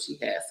positive. She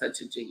had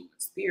such a genuine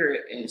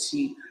spirit, and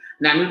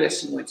I knew that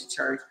she went to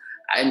church.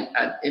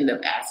 I ended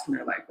up asking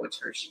her like what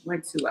church she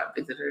went to. I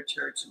visited her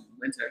church and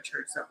went to her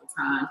church several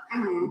times,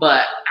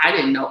 but I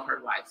didn't know her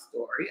life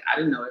story. I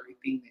didn't know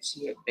everything that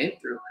she had been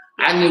through.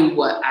 I knew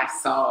what I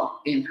saw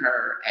in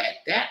her at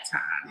that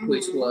time,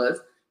 which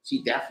was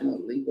she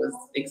definitely was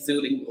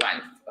exuding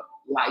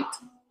light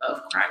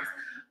of Christ.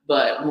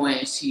 But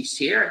when she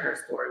shared her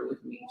story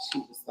with me, she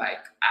was like,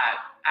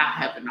 I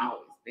haven't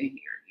always been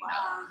here,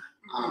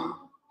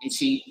 and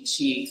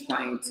she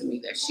explained to me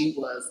that she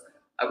was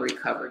a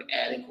recovered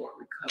addict or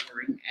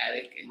recovering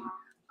addict, and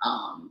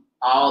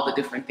all the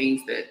different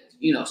things that,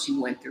 she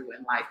went through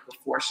in life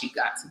before she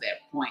got to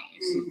that point.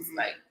 And she was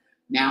like,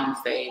 now I'm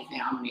saved,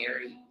 now I'm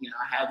married,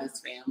 I have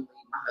this family,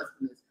 my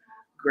husband is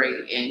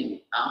great. And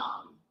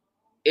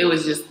it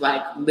was just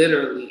like,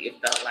 literally,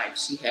 it felt like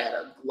she had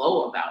a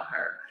glow about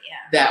her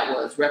that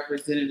was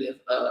representative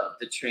of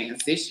the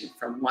transition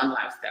from one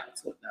lifestyle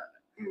to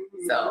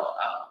another. So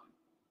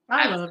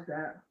I love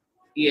that.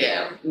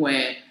 Yeah,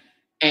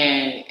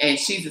 and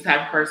she's the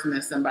type of person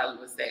that somebody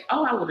would say,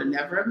 oh, I would have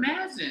never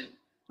imagined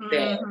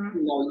that,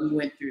 you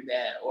went through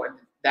that, or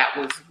that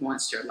was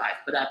once your life.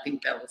 But I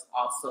think that was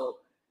also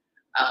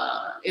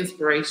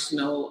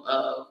inspirational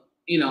of,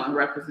 and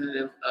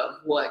representative of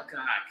what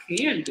God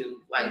can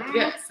do. Like,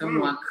 yes,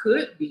 someone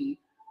could be,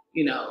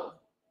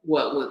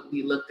 what would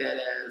be looked at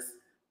as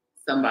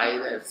somebody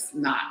that's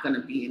not going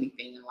to be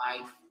anything in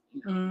life.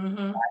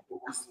 God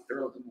wants to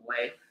throw them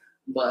away.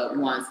 But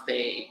once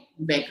they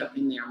make up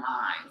in their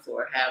minds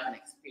or have an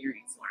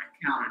experience or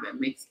encounter that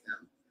makes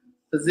them,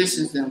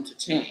 positions them to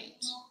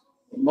change,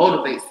 or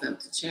motivates them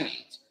to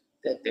change,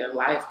 that their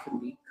life can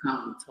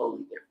become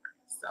totally different.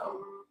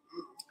 So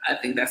I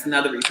think that's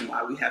another reason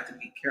why we have to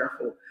be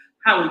careful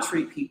how we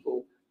treat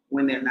people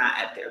when they're not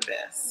at their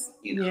best,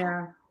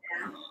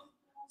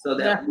 so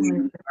that we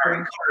are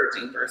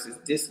encouraging versus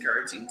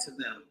discouraging to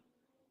them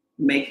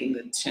making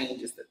the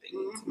changes that they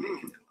need to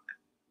make in their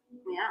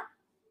life. Yeah.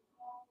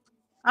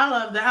 I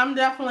love that. I'm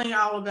definitely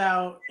all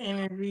about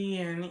energy,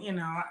 and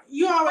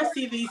you always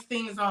see these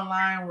things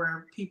online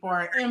where people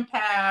are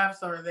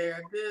empaths or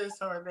they're this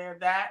or they're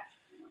that.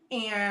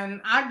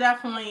 And I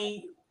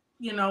definitely,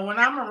 when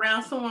I'm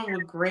around someone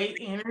with great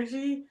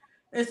energy,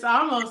 it's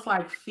almost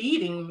like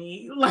feeding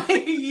me.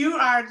 Like, you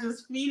are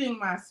just feeding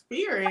my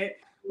spirit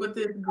with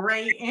this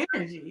great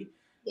energy.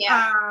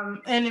 Yeah.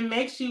 And it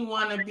makes you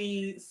want to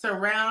be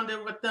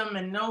surrounded with them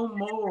and no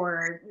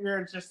more.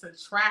 You're just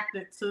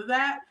attracted to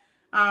that.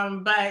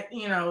 But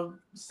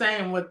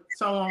same with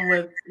someone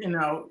with,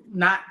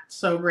 not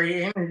so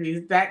great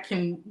energies, that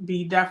can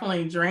be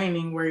definitely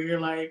draining, where you're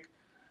like,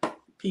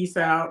 peace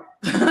out.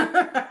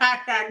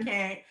 I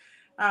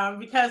can't.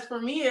 Because for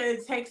me,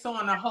 it takes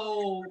on a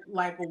whole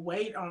like a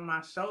weight on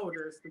my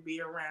shoulders to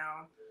be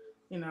around,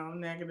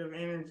 negative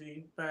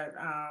energy. But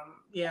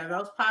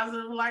those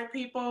positive light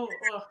people,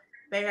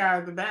 they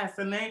are the best,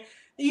 and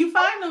you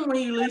find them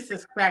when you least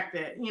expect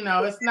it.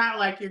 It's not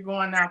like you're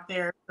going out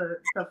there to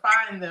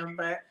find them,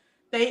 but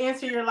they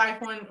enter your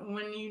life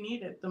when you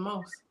need it the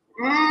most.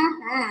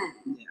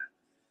 Yeah.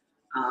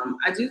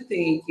 I do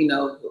think,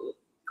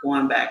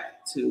 going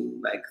back to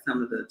like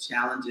some of the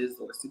challenges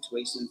or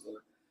situations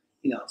or,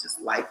 just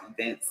life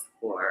events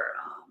or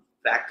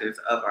factors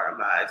of our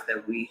lives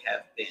that we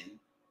have been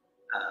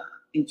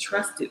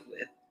entrusted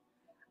with,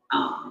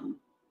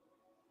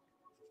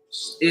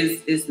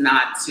 is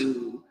not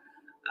to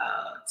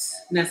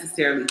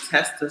necessarily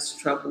test us,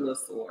 trouble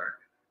us, or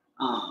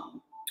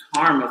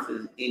harm us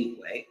in any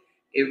way.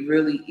 It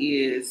really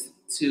is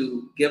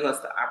to give us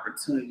the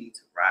opportunity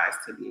to rise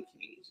to the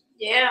occasion.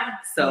 Yeah.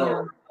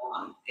 So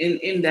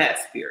in that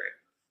spirit,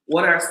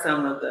 what are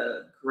some of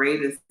the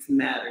greatest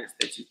matters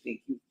that you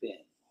think you've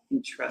been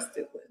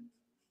entrusted with?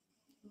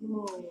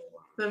 Ooh.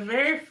 The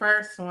very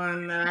first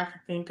one that I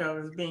could think of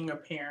is being a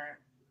parent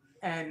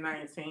at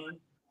 19.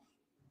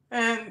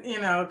 And,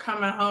 you know,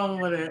 coming home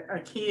with a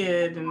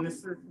kid and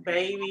this is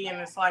baby and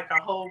it's like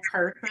a whole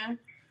person.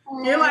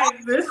 You're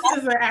like, this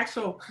is an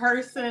actual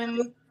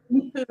person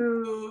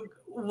who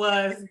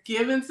was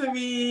given to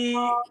me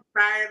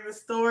by the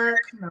stork.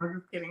 No,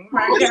 just kidding.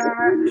 By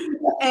God.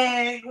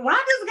 And why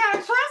does God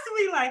trust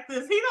me like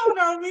this? He don't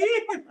know me.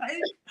 Like,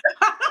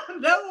 I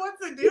don't know what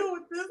to do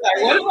with this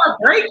thing. What if I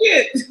break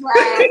it?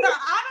 Right.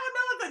 I don't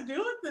know what to do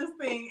with this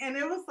thing. And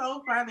it was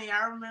so funny.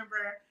 I remember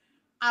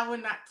I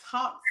would not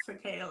talk to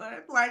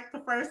Kayla like the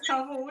first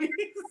couple weeks.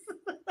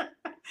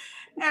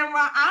 And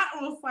my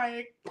aunt was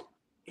like,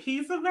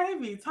 he's a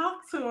baby,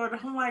 talk to her. And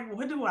I'm like,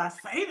 what do I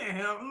say to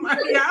him? Like,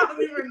 I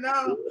don't even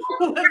know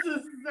what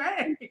to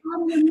say.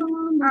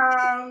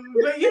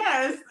 But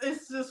yeah,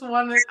 it's just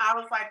one that I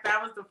was like,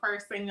 that was the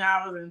first thing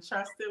I was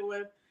entrusted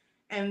with.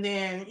 And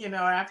then, you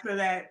know, after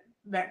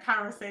that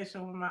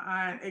conversation with my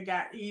aunt, it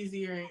got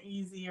easier and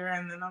easier.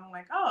 And then I'm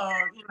like, oh,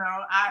 you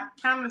know, I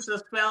kind of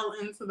just fell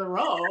into the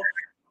role.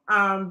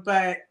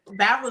 But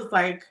that was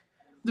like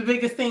the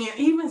biggest thing. And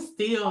even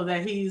still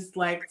that he's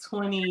like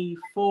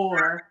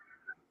 24,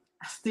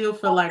 I still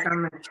feel like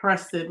I'm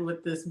entrusted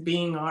with this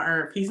being on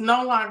earth. He's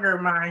no longer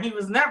mine. He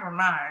was never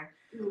mine.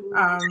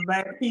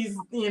 But he's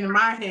in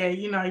my head,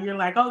 you know, you're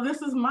like, oh,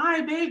 this is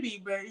my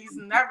baby, but he's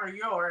never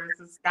yours.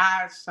 It's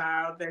God's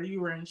child that you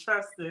were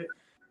entrusted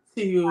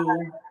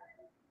to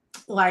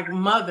like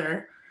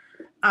mother.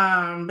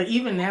 But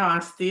even now I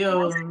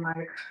still am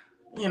like,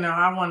 you know,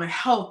 I want to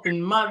help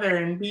and mother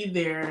and be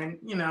there. And,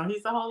 you know,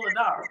 he's a whole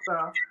adult.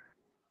 So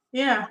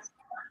yeah,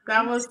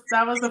 that was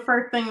the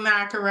first thing that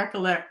I could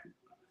recollect.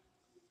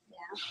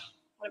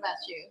 What about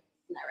you?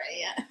 Not ready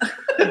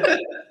yet.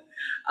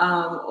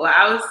 Well,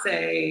 I would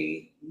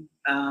say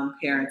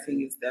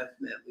parenting is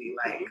definitely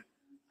like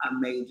a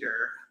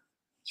major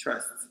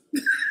trust.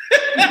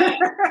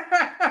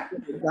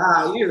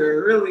 Wow,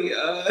 you're really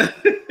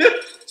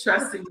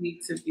trusting me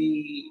to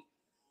be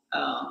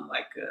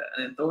like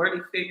an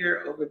authority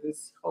figure over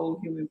this whole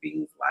human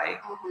being's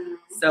life.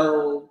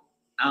 So,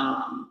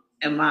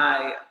 and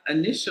my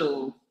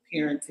initial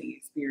parenting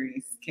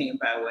experience came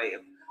by way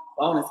of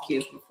bonus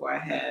kids before I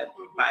had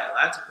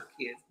biological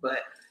kids, but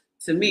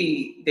to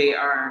me, they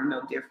are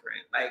no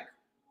different. Like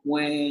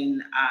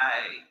when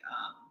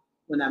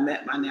I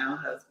met my now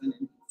husband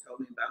and he told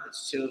me about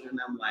his children,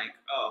 I'm like,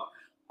 oh,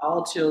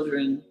 all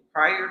children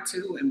prior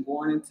to and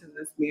born into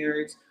this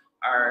marriage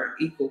are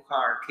equal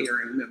card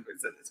carrying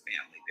members of this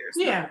family.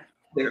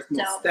 There's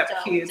no step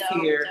kids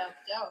here.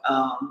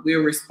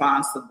 We're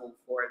responsible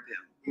for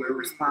them. We're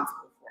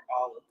responsible for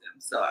all of them.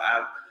 So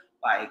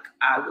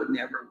I would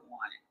never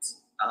want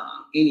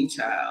any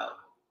child,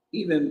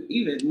 even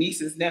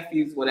nieces,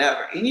 nephews,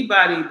 whatever,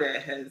 anybody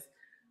that has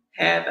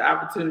had the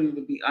opportunity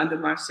to be under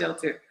my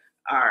shelter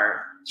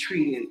are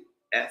treated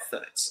as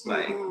such.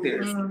 Like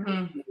there's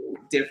no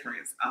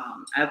difference.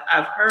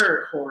 I've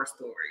heard horror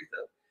stories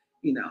of,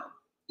 you know,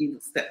 either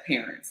step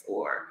parents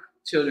or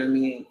children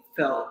being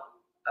felt,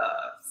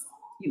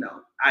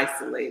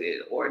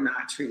 isolated or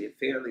not treated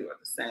fairly or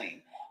the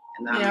same.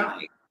 And I'm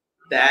like,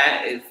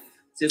 that is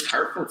just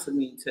hurtful to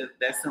me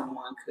that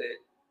someone could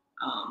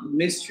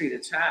mistreat a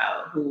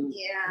child who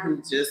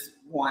just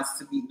wants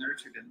to be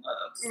nurtured and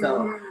loved.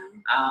 So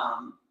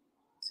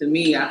to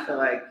me, I feel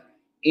like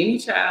any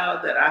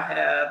child that I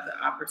have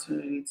the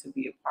opportunity to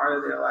be a part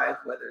of their life,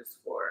 whether it's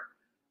for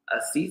a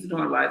season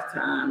or a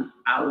lifetime,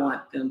 I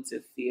want them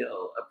to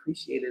feel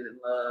appreciated and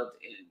loved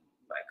and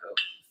like a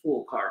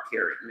full card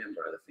carrying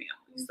member of the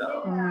family.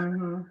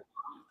 So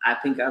I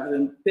think I've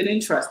been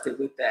entrusted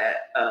with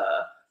that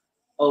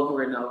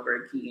over and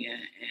over again.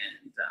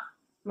 And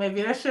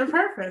maybe that's your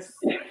purpose.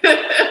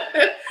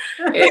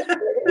 It's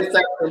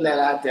something that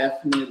I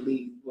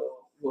definitely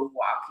will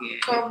walk in.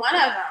 For one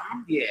of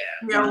them.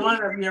 Yeah,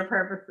 one of your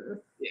purposes.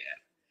 Yeah.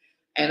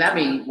 And I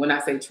mean, when I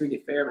say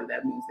treated fairly,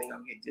 that means they're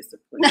going to get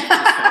disciplined.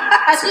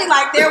 She's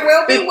like, there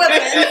will be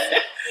whippings.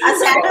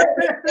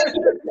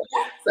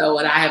 So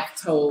what I have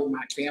told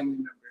my family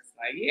members,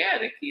 like, yeah,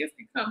 the kids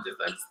can come,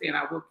 just understand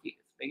I will kids.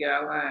 They get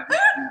out of line.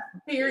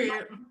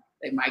 Period.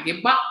 They might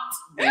get bopped.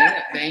 They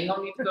ain't going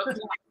to need to go to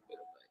the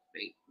hospital,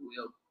 but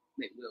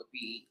they will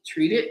be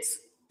treated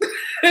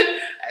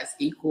as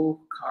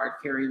equal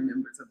card-carrying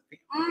members of the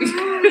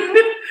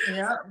family.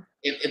 Yeah.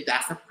 If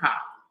that's a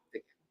problem.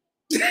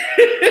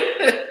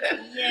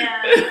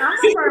 Yeah, I'm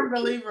a firm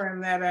believer in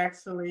that.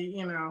 Actually,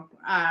 you know,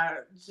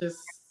 I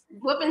just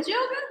whipping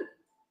children.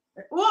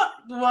 Well,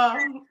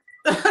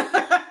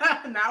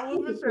 not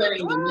whipping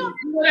children.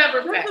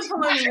 Whatever.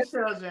 Disciplining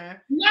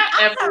children.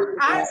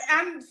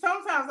 And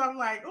sometimes I'm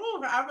like,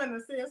 oh, I've been to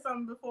say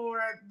something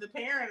before the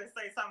parent to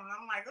say something.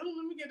 I'm like, oh,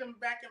 let me get them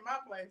back in my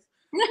place.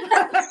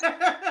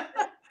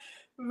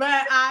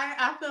 But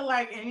I feel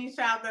like any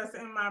child that's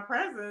in my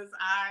presence,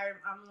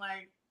 I'm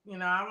like,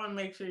 I want to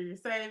make sure you're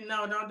safe.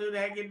 No, don't do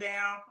that. Get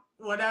down.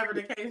 Whatever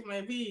the case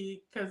may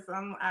be, because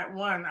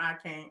I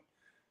can't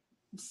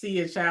see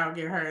a child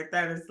get hurt.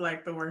 That is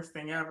like the worst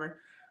thing ever.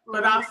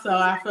 But also,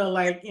 I feel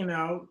like,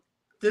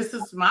 this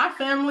is my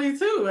family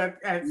too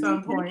at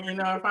some point,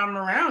 if I'm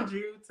around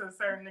you to a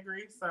certain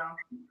degree. So,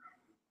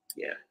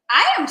 yeah.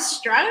 I am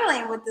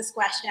struggling with this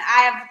question.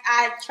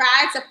 I've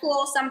tried to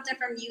pull something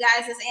from you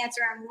guys'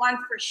 answer, and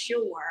one for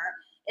sure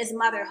is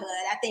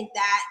motherhood. I think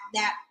that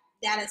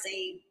is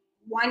a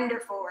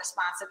wonderful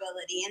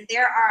responsibility, and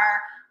there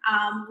are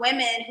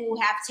women who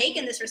have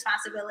taken this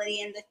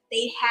responsibility and that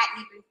they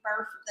hadn't even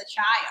birthed the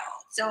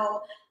child.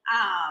 So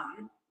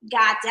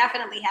God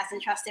definitely has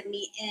entrusted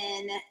me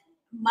in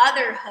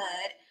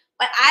motherhood,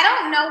 but I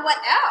don't know what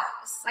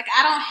else. Like,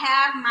 I don't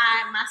have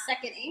my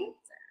second answer.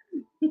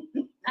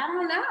 I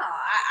don't know.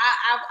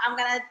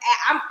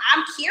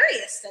 I'm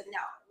curious to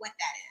know what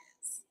that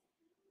is.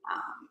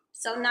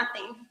 So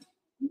nothing.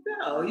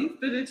 No,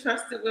 you've been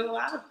entrusted with a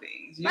lot of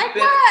things.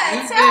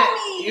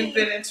 You've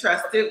been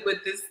entrusted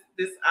with this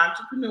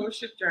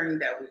entrepreneurship journey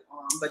that we're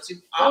on, but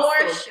you've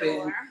also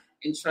been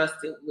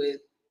entrusted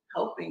with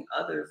helping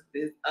others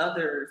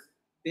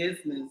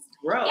business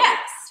grow.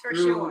 Yes, for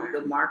through sure.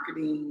 The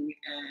marketing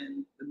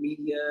and the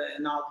media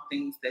and all the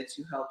things that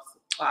you help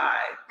supply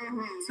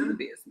to the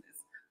business.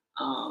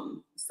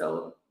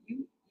 So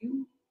you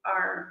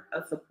are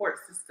a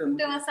support system.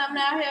 Doing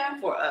something out here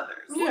for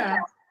others. Yeah.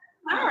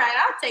 All right,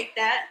 I'll take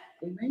that.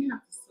 We may have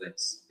to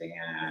switch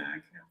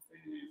back.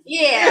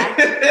 Yeah,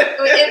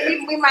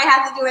 we might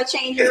have to do a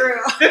change of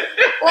rule.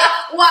 Well,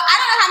 I don't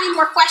know how many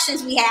more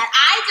questions we had.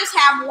 I just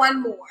have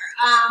one more.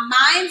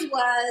 Mine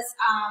was,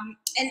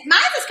 and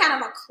mine is kind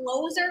of a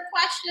closer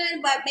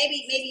question, but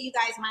maybe you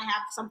guys might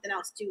have something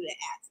else too to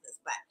add to this.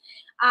 But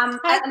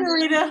hi,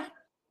 Sharita.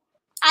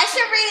 Hi,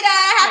 Sharita.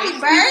 Happy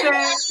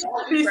birthday.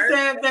 She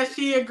said that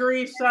she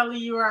agrees, Shelly,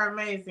 you are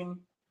amazing.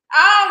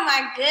 Oh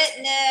my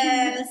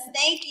goodness.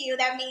 Thank you.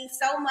 That means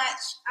so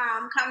much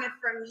coming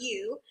from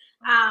you.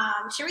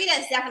 Sharita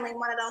is definitely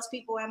one of those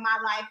people in my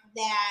life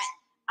that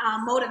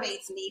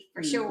motivates me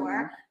for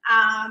sure.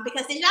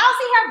 Because did y'all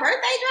see her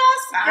birthday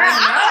dress?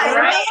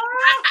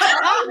 Girl,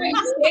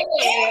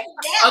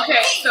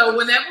 okay, so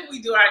whenever we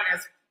do our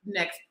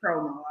next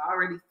promo, I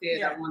already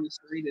said I wanted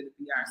Sharita to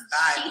be our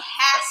stylist. She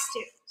has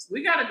to.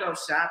 We gotta go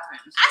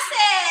shopping. I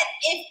said,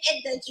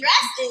 if the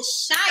dress is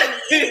shiny,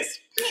 it is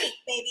pink,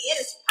 baby. It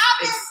is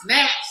popping. It's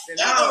snatched and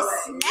all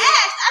that. It is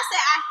snatched. I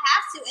said, I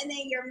have to. And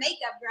then your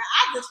makeup, girl.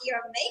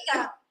 Your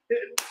makeup.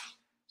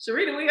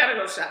 Sharita, we gotta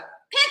go shopping.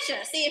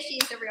 Picture, see if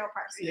she's the real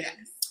person. Yes.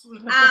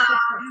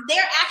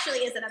 There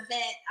actually is an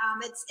event.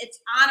 It's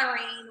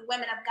honoring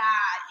women of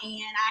God,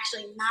 and I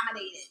actually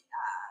nominated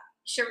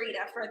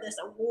Sharita for this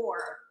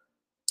award.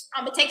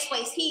 It takes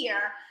place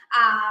here,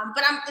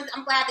 but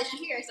I'm glad that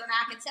you're here. So now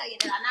I can tell you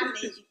that I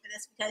nominated you for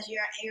this because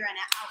you're an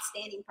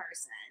outstanding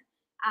person,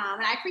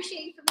 and I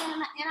appreciate you for being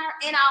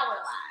in our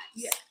lives.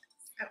 Yes.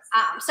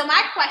 So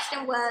my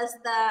question was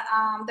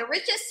the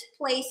richest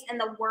place in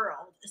the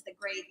world is the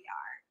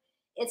graveyard.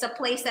 It's a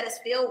place that is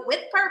filled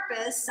with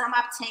purpose. Some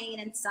obtain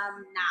and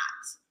some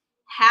not.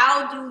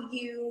 How do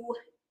you,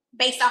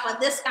 based off of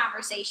this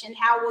conversation,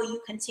 how will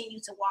you continue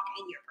to walk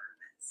in your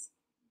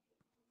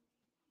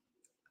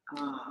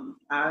purpose?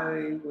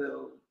 I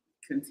will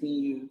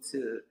continue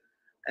to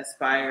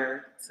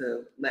aspire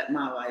to let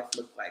my life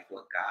look like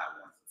what God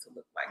wants it to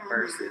look like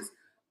versus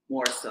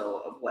more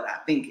so of what I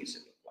think it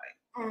should look like.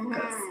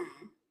 Because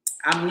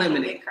I'm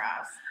limited.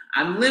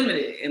 I'm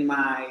limited in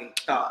my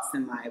thoughts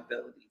and my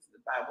abilities.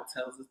 The Bible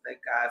tells us that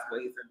God's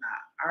ways are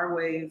not our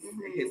ways,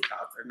 and His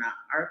thoughts are not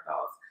our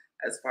thoughts.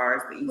 As far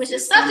as the east, which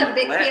is such a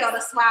big pill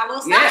to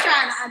swallow. Stop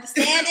trying to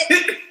understand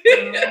it.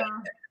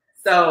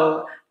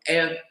 So,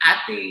 and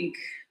I think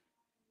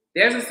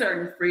there's a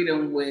certain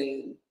freedom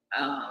when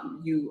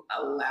you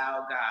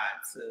allow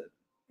God to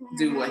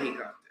do what He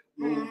gonna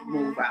do,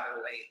 move out of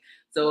the way.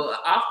 So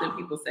often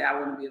people say, I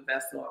want to be a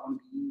vessel, I want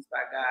to be used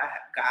by God.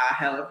 God,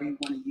 however you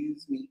want to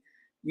use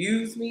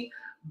me.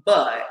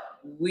 But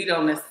we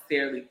don't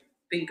necessarily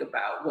think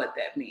about what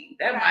that means.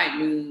 That might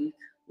mean,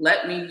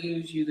 let me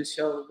use you to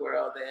show the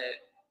world that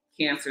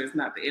cancer is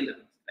not the end of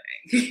the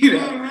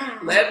thing.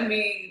 Let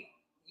me,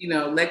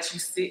 let you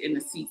sit in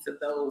the seats of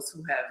those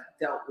who have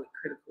dealt with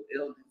critical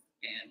illness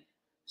and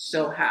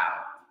show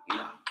how,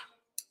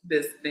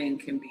 this thing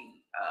can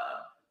be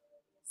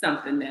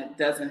something that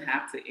doesn't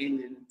have to end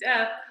in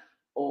death,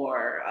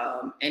 or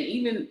and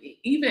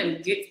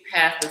even get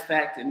past the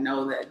fact and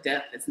know that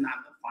death is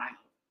not the final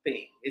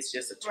thing. It's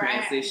just a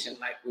transition,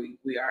 like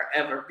we are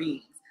ever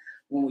beings.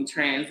 When we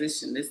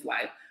transition this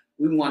life,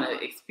 we want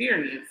to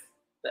experience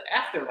the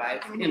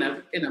afterlife in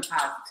a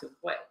positive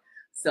way.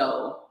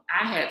 So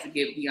I had to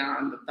get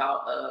beyond the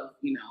thought of,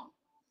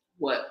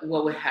 what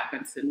would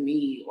happen to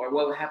me or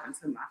what would happen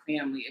to my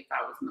family if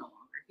I was no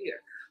longer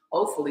here.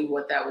 Hopefully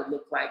what that would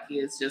look like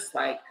is just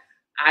like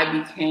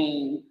I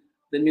became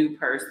the new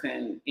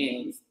person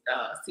in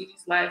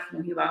CD's life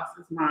when he lost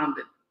his mom,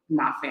 that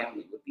my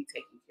family would be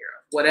taken care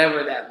of,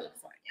 whatever that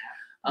looks like.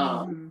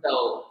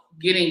 So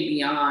getting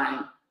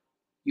beyond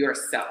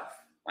yourself,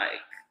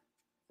 like,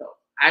 so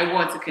I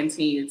want to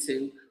continue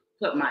to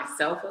put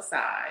myself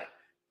aside,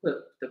 put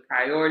the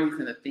priorities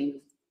and the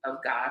things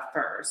of God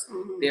first,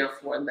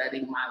 therefore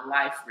letting my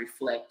life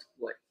reflect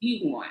what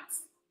he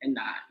wants and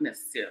not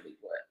necessarily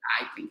what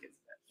I think is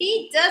best.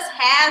 He just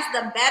has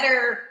the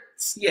better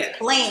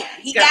plan.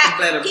 He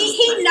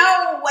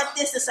know what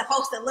this is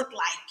supposed to look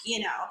like, you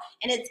know,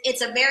 and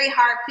it's a very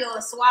hard pill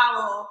to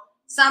swallow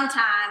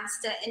sometimes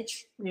to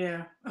it's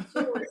gonna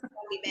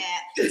be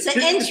bad to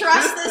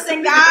entrust this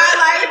in God.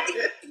 Like,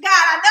 God,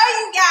 I know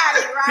you got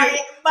it,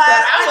 right? But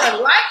I would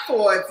like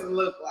for it to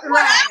look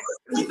like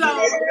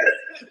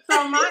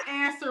So my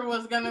answer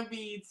was gonna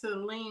be to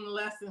lean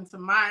less into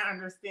my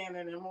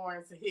understanding and more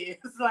into his.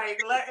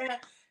 Like,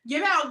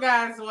 get out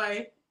God's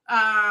way.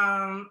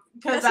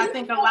 Because I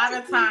think a lot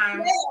of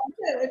times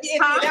if you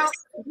don't,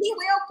 he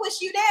will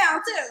push you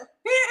down too.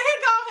 He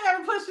go ahead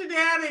and push you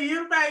down, and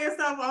you find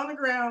yourself on the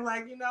ground.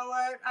 Like, you know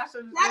what? How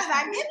did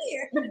I get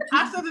here?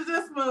 I should have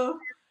just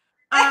moved.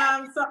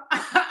 So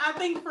I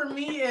think for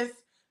me is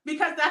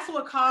because that's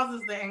what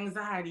causes the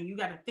anxiety. You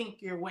got to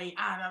think your way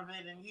out of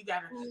it, and you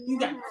got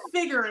to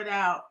figure it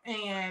out.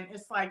 And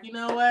it's like, you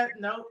know what?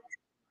 Nope.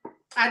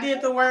 I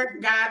did the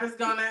work. God,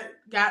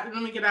 let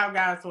me get out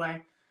God's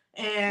way.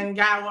 And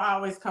God will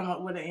always come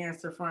up with an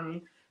answer for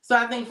me. So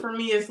I think for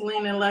me, it's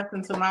leaning less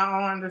into my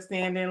own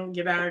understanding,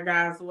 get out of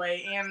God's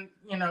way, and,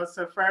 you know,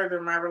 to further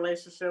my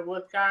relationship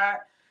with God.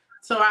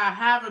 So I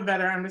have a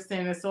better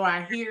understanding. So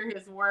I hear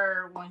his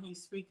word when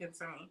he's speaking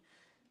to me.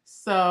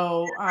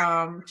 So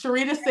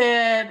Sharita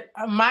said,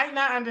 I might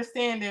not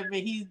understand it, but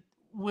he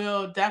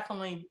will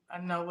definitely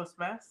know what's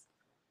best.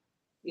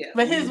 Yeah.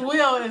 But his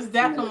will is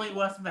definitely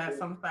what's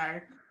best. I'm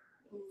sorry.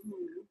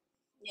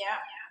 Yeah.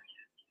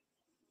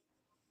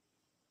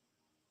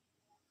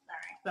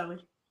 Sorry.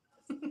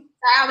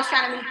 I was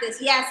trying to mute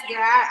this. Yes,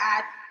 girl.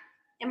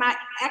 Am I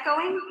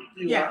echoing?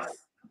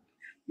 Yes.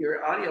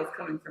 Your audio is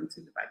coming from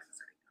 2 devices right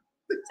now.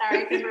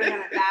 Sorry, because we're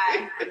gonna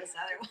die on this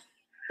other one.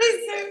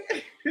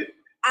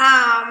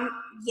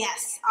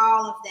 Yes,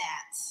 all of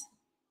that.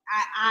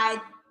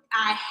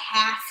 I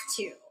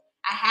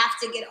have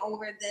to get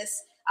over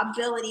this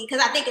ability,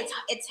 because I think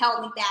it's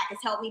held me back.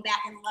 It's held me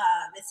back in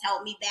love. It's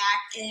held me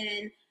back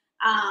in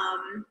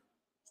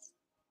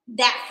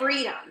that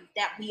freedom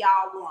that we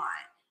all want.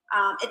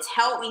 It's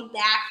held me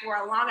back for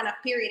a long enough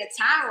period of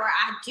time where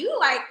I do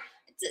like,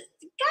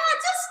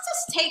 God,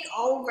 just take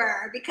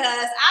over,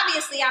 because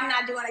obviously I'm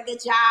not doing a good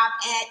job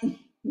at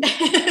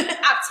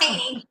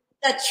obtaining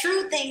the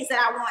true things that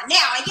I want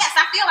now. And yes,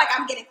 I feel like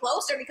I'm getting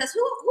closer, because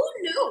who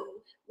knew?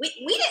 We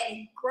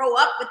didn't grow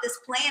up with this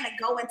plan to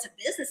go into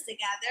business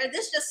together.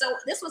 This is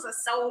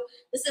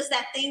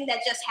that thing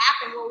that just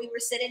happened where we were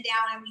sitting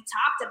down and we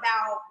talked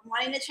about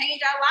wanting to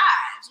change our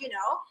lives, you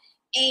know?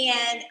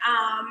 And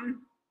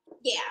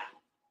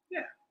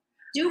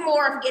do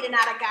more of getting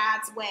out of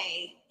God's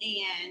way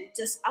and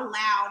just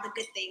allow the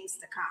good things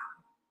to come.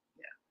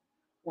 Yeah.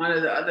 One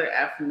of the other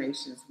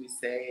affirmations we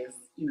say is,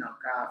 you know,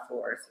 God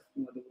for us,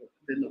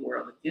 then the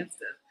world against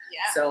us.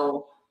 Yeah.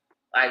 So,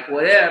 like,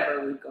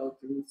 whatever we go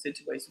through,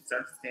 situation,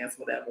 circumstance,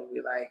 whatever,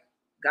 we like,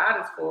 God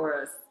is for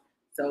us.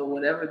 So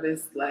whatever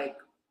this, like,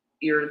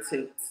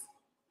 irritant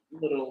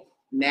little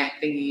gnat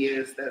thingy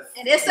is that's...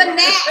 And it's a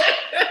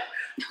gnat!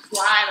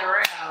 flying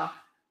around,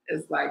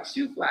 it's like,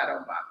 shoot fly,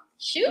 don't bother.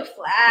 Shoot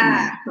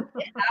fly. Get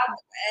out of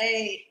the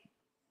way.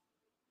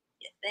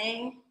 You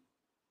think?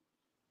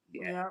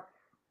 Yeah.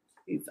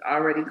 He's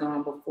already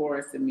gone before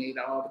us and made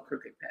all the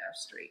crooked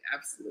paths straight.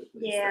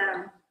 Absolutely. Yeah. So,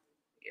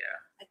 yeah.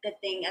 A good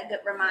thing, a good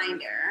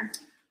reminder.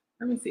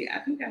 Let me see. I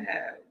think I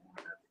had one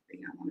other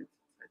thing I wanted to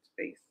touch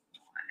base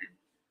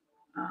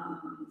on.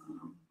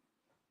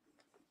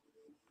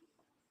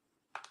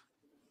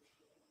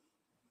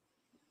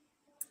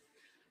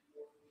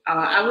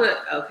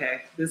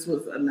 Okay, this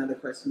was another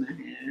question I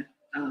had.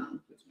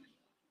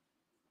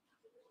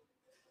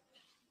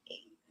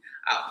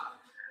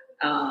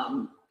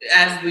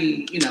 As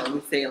we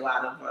say a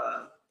lot of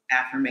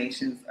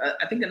affirmations.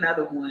 I think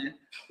another one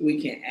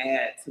we can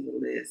add to the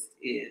list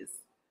is,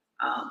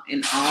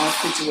 in all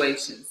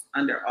situations,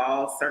 under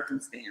all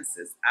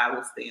circumstances, I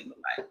will stay in the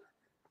light.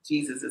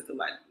 Jesus is the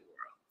light of the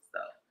world. So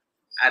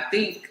I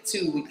think,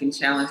 too, we can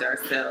challenge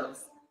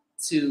ourselves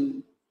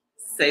to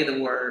say the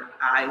word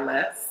I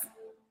less.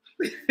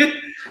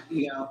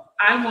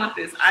 I want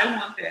this, I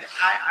want that,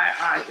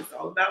 I. It's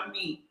all about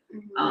me.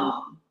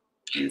 Mm-hmm.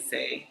 And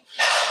say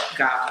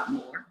God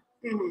more.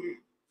 Mm-hmm.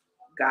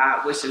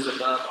 God wishes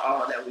above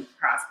all that we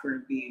prosper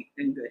and be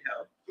in good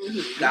health.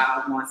 Mm-hmm.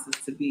 God wants us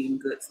to be in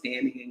good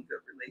standing and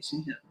good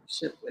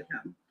relationship with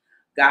Him.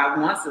 God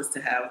wants us to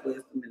have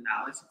wisdom and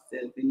knowledge. He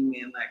said, if any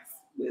man lacks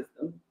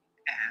wisdom,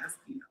 ask,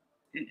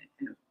 and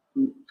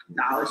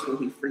knowledge will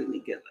He freely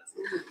give us.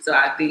 Mm-hmm. So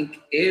I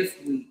think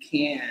if we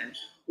can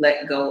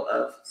let go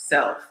of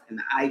self and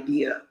the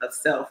idea of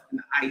self and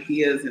the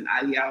ideas and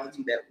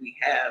ideology that we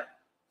have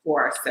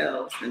for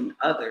ourselves and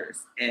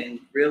others, and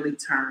really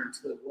turn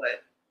to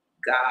what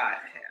God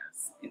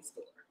has in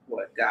store,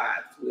 what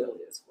God's will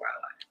is for our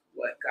life,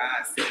 what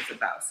God says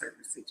about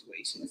certain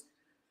situations.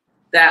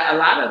 That a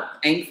lot of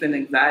angst and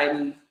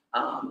anxiety,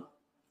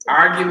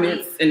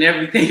 arguments and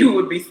everything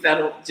would be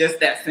settled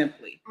just that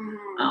simply.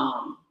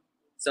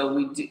 So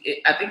we do.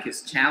 I think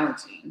it's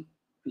challenging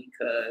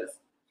because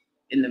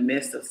in the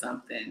midst of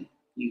something,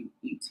 you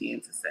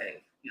tend to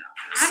say,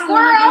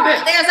 squirrel.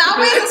 There's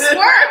always a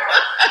squirrel.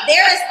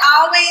 There is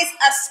always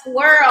a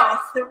squirrel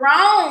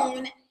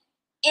thrown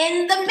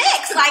in the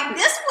mix. Like,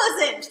 this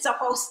wasn't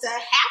supposed to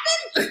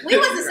happen. We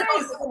wasn't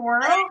supposed to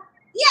squirrel.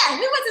 Yeah,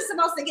 we wasn't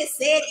supposed to get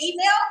said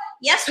email.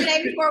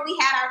 Yesterday, before we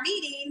had our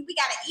meeting, we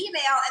got an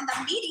email, and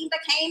the meeting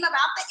became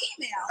about the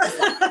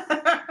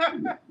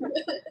email.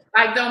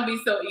 Like, don't be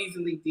so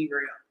easily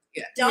derailed.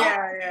 Yeah.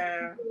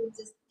 Don't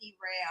just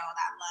derailed.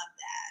 I love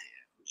that.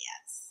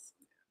 Yes.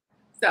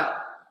 So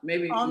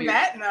maybe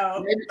that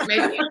note,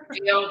 maybe you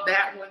failed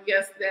that one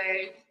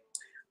yesterday.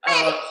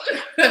 I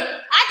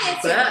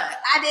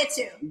did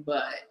too.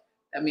 But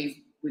that means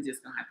we're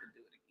just gonna have to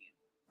do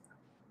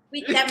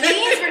it again. That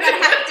means we're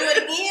gonna have to do it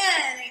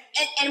again.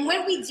 And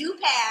when we do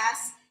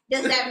pass,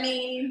 does that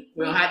mean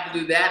we don't have to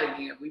do that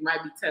again? We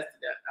might be tested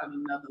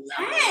on another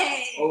level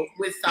or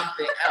with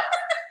something else.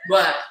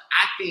 But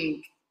I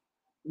think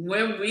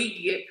when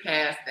we get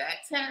past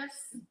that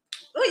test,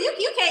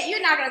 you can't.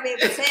 You're not gonna be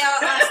able to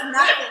tell us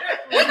nothing.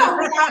 We're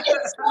gonna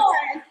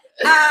scoring.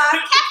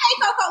 Cafe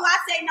Cocoa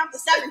Latte number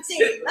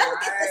 17.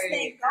 Let's get this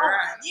thing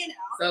going.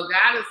 So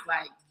God is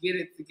like, get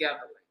it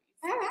together.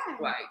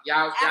 Like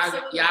y'all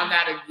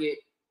gotta get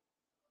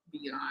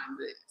beyond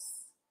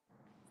this,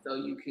 so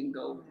you can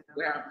go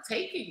where I'm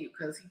taking you.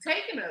 Because He's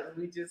taking us.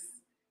 We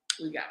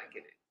gotta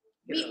get it.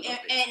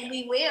 And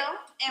we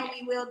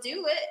will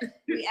do it.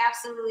 We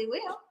absolutely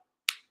will.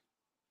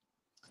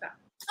 So,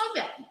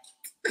 okay.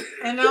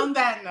 And on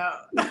that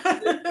note,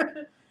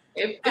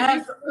 if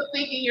you're still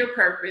thinking your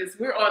purpose,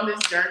 we're on this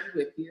journey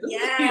with you.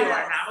 Yes. You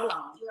are not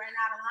alone. You are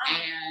not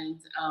alone.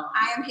 And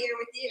I am here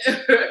with you.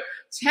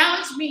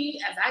 Challenge me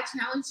as I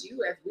challenge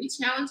you, as we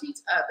challenge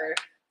each other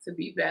to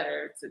be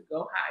better, to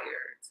go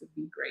higher, to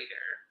be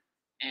greater,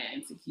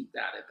 and to keep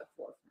God at the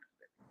forefront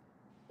of it.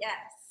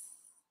 Yes.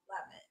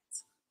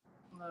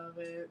 Love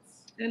it.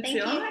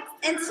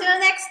 Until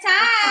next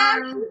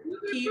time.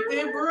 Keep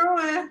it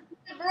brewing.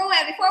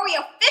 Before we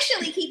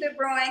officially keep it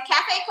brewing,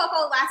 Cafe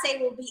Cocoa Latte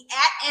will be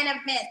at an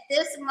event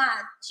this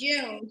month,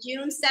 June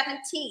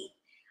 17th.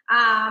 In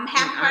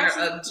honor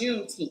of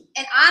Juneteenth.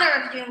 In honor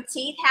of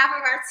Juneteenth, half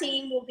of our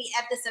team will be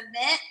at this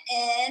event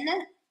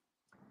in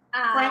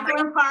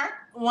Franklin Park,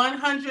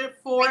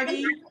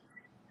 140.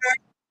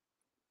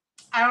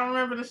 I don't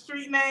remember the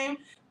street name,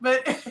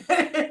 but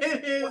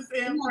it is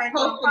in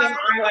Franklin Park. On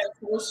our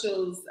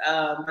socials,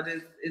 but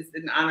it's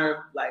in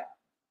honor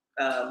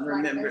of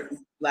remember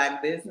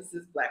Black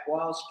businesses, Black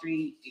Wall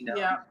Street,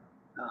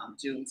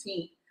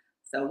 Juneteenth.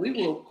 So we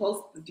will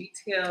post the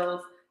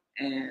details,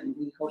 and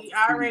we hope we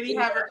already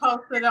have it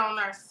posted on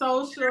our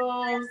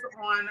socials,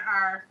 on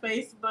our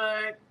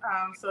Facebook.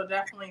 So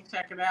definitely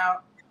check it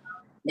out.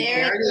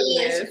 There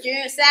it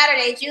is.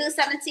 Saturday, June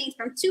 17th,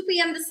 from 2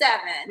 p.m. to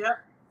 7. Yep.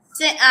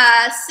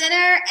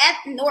 Center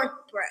at North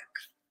Park.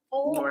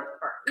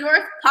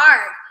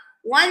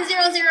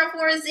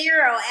 10040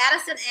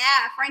 Addison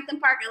Ave, Franklin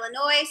Park,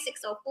 Illinois,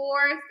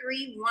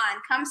 60431.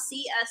 Come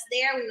see us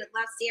there. We would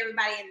love to see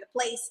everybody in the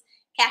place.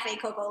 Cafe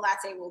Cocoa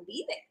Latte will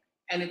be there.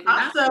 And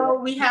also,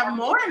 we have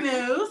more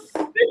news.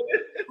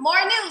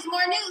 More news.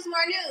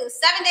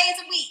 7 days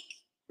a week.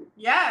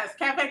 Yes,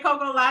 Cafe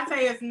Cocoa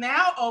Latte is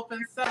now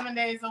open 7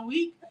 days a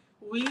week.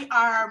 We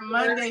are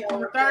Monday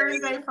through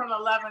Thursday from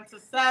 11 to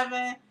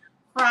 7,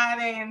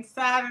 Friday and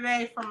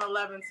Saturday from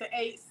 11 to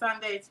 8,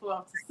 Sunday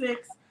 12 to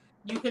 6.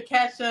 You could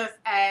catch us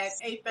at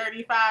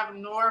 835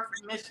 North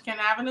Michigan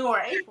Avenue or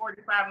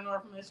 845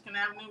 North Michigan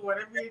Avenue,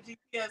 whatever your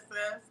GPS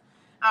says.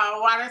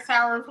 Water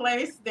Tower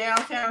Place,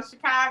 downtown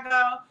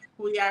Chicago.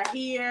 We are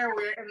here.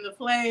 We're in the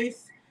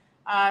place.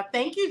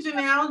 Thank you,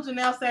 Janelle.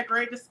 Janelle said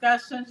great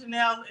discussion.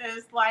 Janelle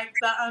is like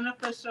the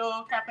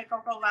unofficial Cafe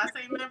Cocoa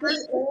Latte member.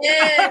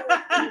 Yeah.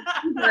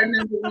 Our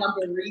number one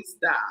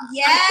barista.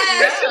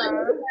 Yes.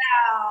 Wow.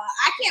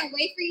 I can't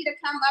wait for you to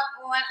come up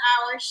on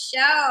our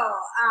show.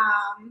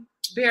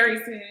 Very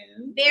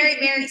soon. Very,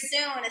 very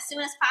soon. As soon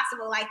as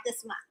possible, like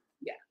this month.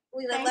 Yeah.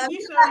 We would love you,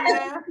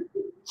 to.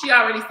 She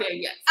already said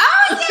yes.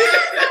 Oh,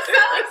 yes. I'm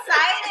so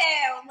excited.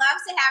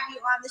 Love to have you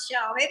on the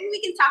show. Maybe we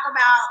can talk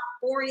about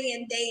 40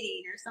 and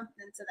dating or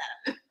something to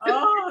that.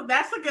 Oh,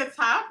 that's a good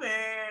topic.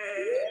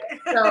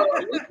 So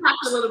we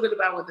talked a little bit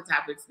about what the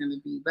topic's going to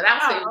be, but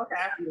I'll say it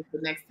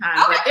the next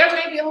time. Okay. But there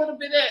may be a little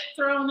bit of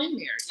thrown in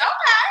there.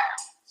 Okay.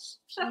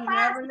 You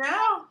never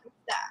know.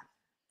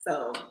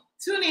 So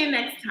tune in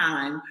next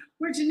time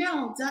where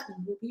Janelle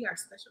Dutton will be our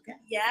special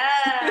guest.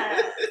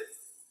 Yes.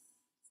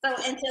 So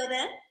until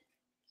then,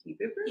 keep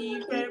it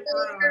brewing. Keep it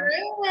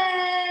brewing.